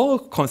 So all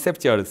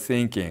conceptual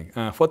thinking,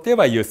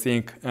 whatever you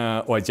think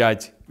or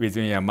judge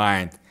within your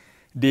mind,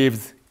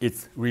 leaves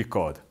its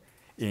record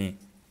in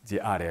the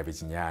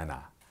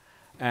ālayavijñāna,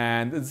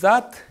 and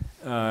that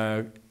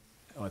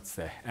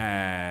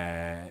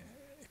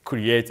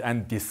creates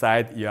and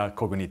decides your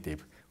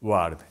cognitive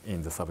world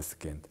in the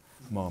subsequent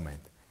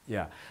moment.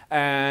 Yeah.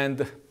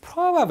 And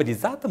probably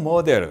that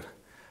model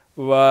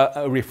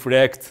will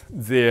reflect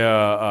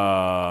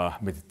their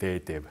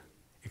meditative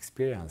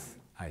experience,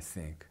 I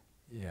think.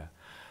 Yeah.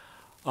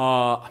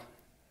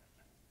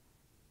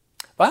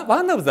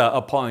 One of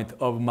the points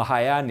of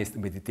Mahāyānist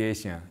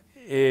meditation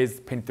is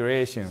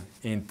penetration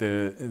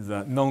into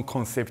the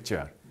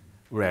non-conceptual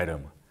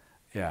realm.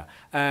 Yeah,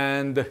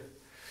 and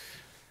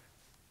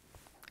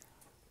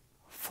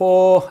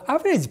for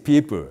average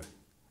people,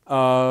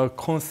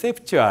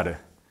 conceptual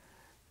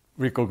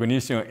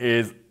recognition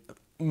is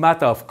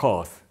matter of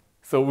course.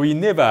 So we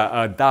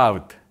never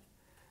doubt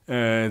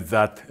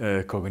that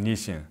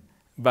cognition.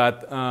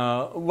 But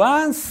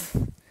once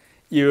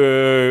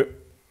you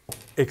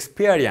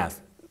experience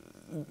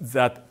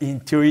that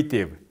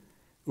intuitive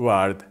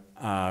world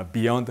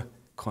beyond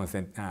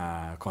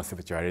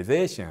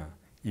conceptualization,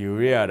 you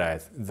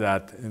realize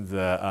that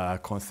the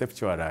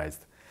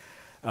conceptualized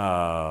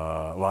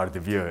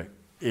worldview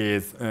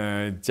is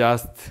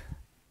just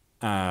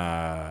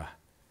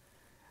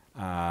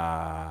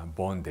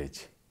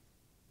bondage,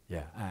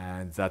 yeah,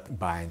 and that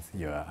binds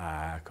your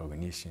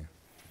cognition.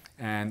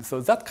 And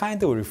so that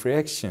kind of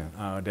reflection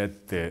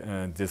that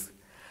this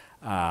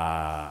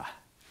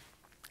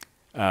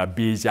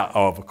Bīja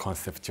of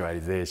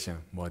conceptualization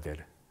model,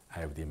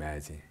 I would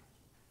imagine.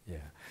 Yeah.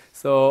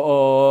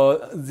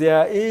 So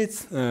there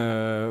is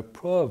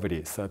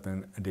probably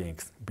certain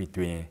links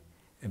between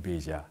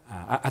Bīja,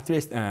 at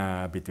least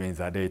between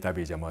the data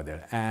Bīja model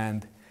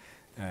and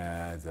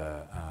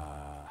the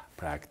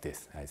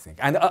practice, I think.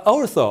 And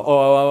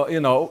also, you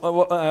know,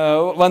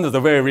 one of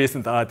the very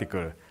recent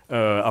articles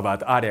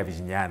about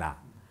ālayavijñāna,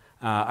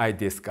 I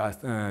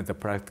discussed the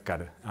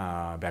practical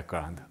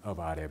background of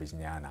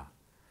ālayavijñāna.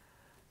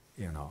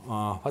 You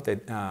know, what I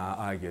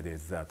argued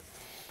is that,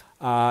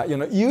 you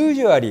know,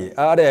 usually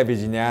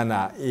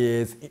ālayavijñāna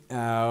is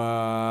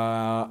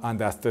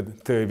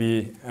understood to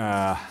be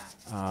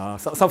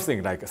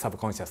something like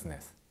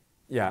subconsciousness.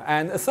 Yeah,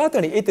 and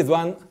certainly it is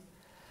one.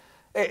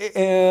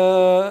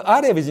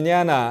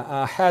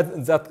 ālayavijñāna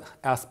has that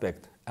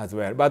aspect as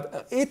well,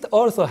 but it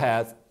also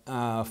has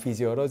a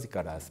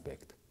physiological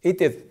aspect.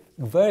 It is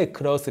very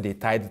closely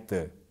tied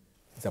to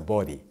the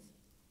body.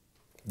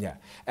 Yeah,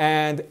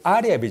 and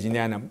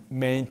ālayavijñāna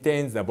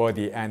maintains the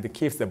body and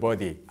keeps the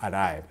body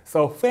alive.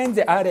 So when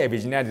the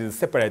ālayavijñāna is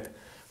separate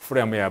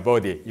from your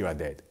body, you are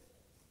dead.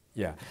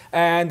 Yeah,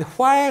 and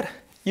while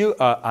you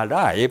are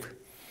alive,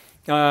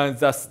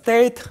 the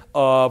state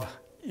of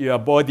your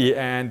body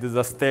and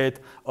the state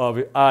of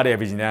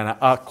ālayavijñāna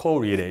are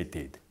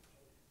correlated.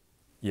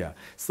 Yeah,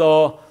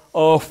 so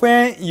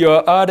when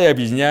your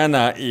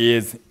ālayavijñāna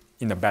is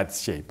in a bad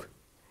shape,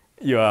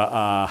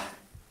 your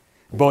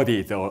body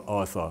is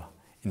also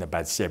in a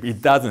bad shape.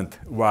 It doesn't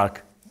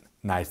work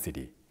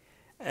nicely.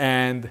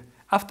 And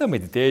after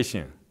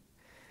meditation,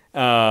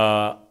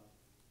 your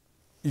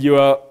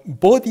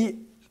body,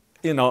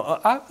 you know,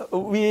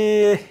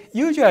 we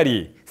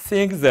usually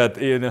think that,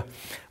 you know,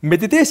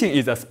 meditation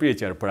is a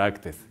spiritual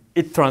practice.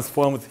 It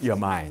transforms your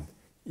mind.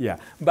 Yeah,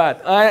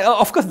 but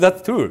of course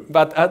that's true.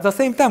 But at the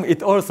same time,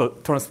 it also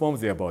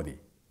transforms your body.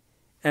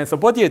 And so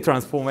body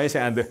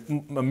transformation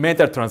and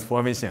mental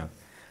transformation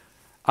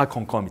are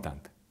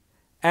concomitant.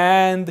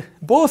 And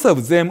both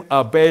of them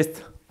are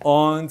based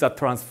on the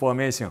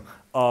transformation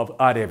of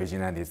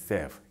ālayavijñāna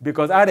itself.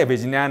 Because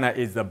ālayavijñāna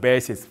is the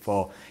basis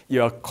for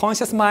your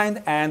conscious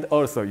mind and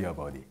also your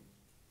body.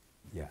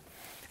 Yeah.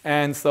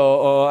 And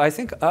so I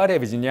think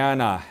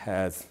ālayavijñāna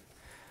has,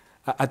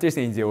 at least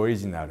in the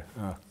original,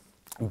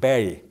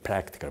 very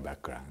practical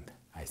background,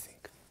 I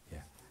think.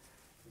 Yeah.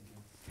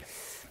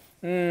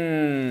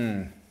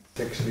 It's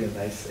actually a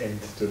nice end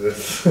to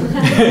this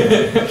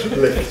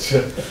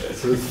lecture.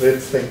 So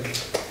let's thank.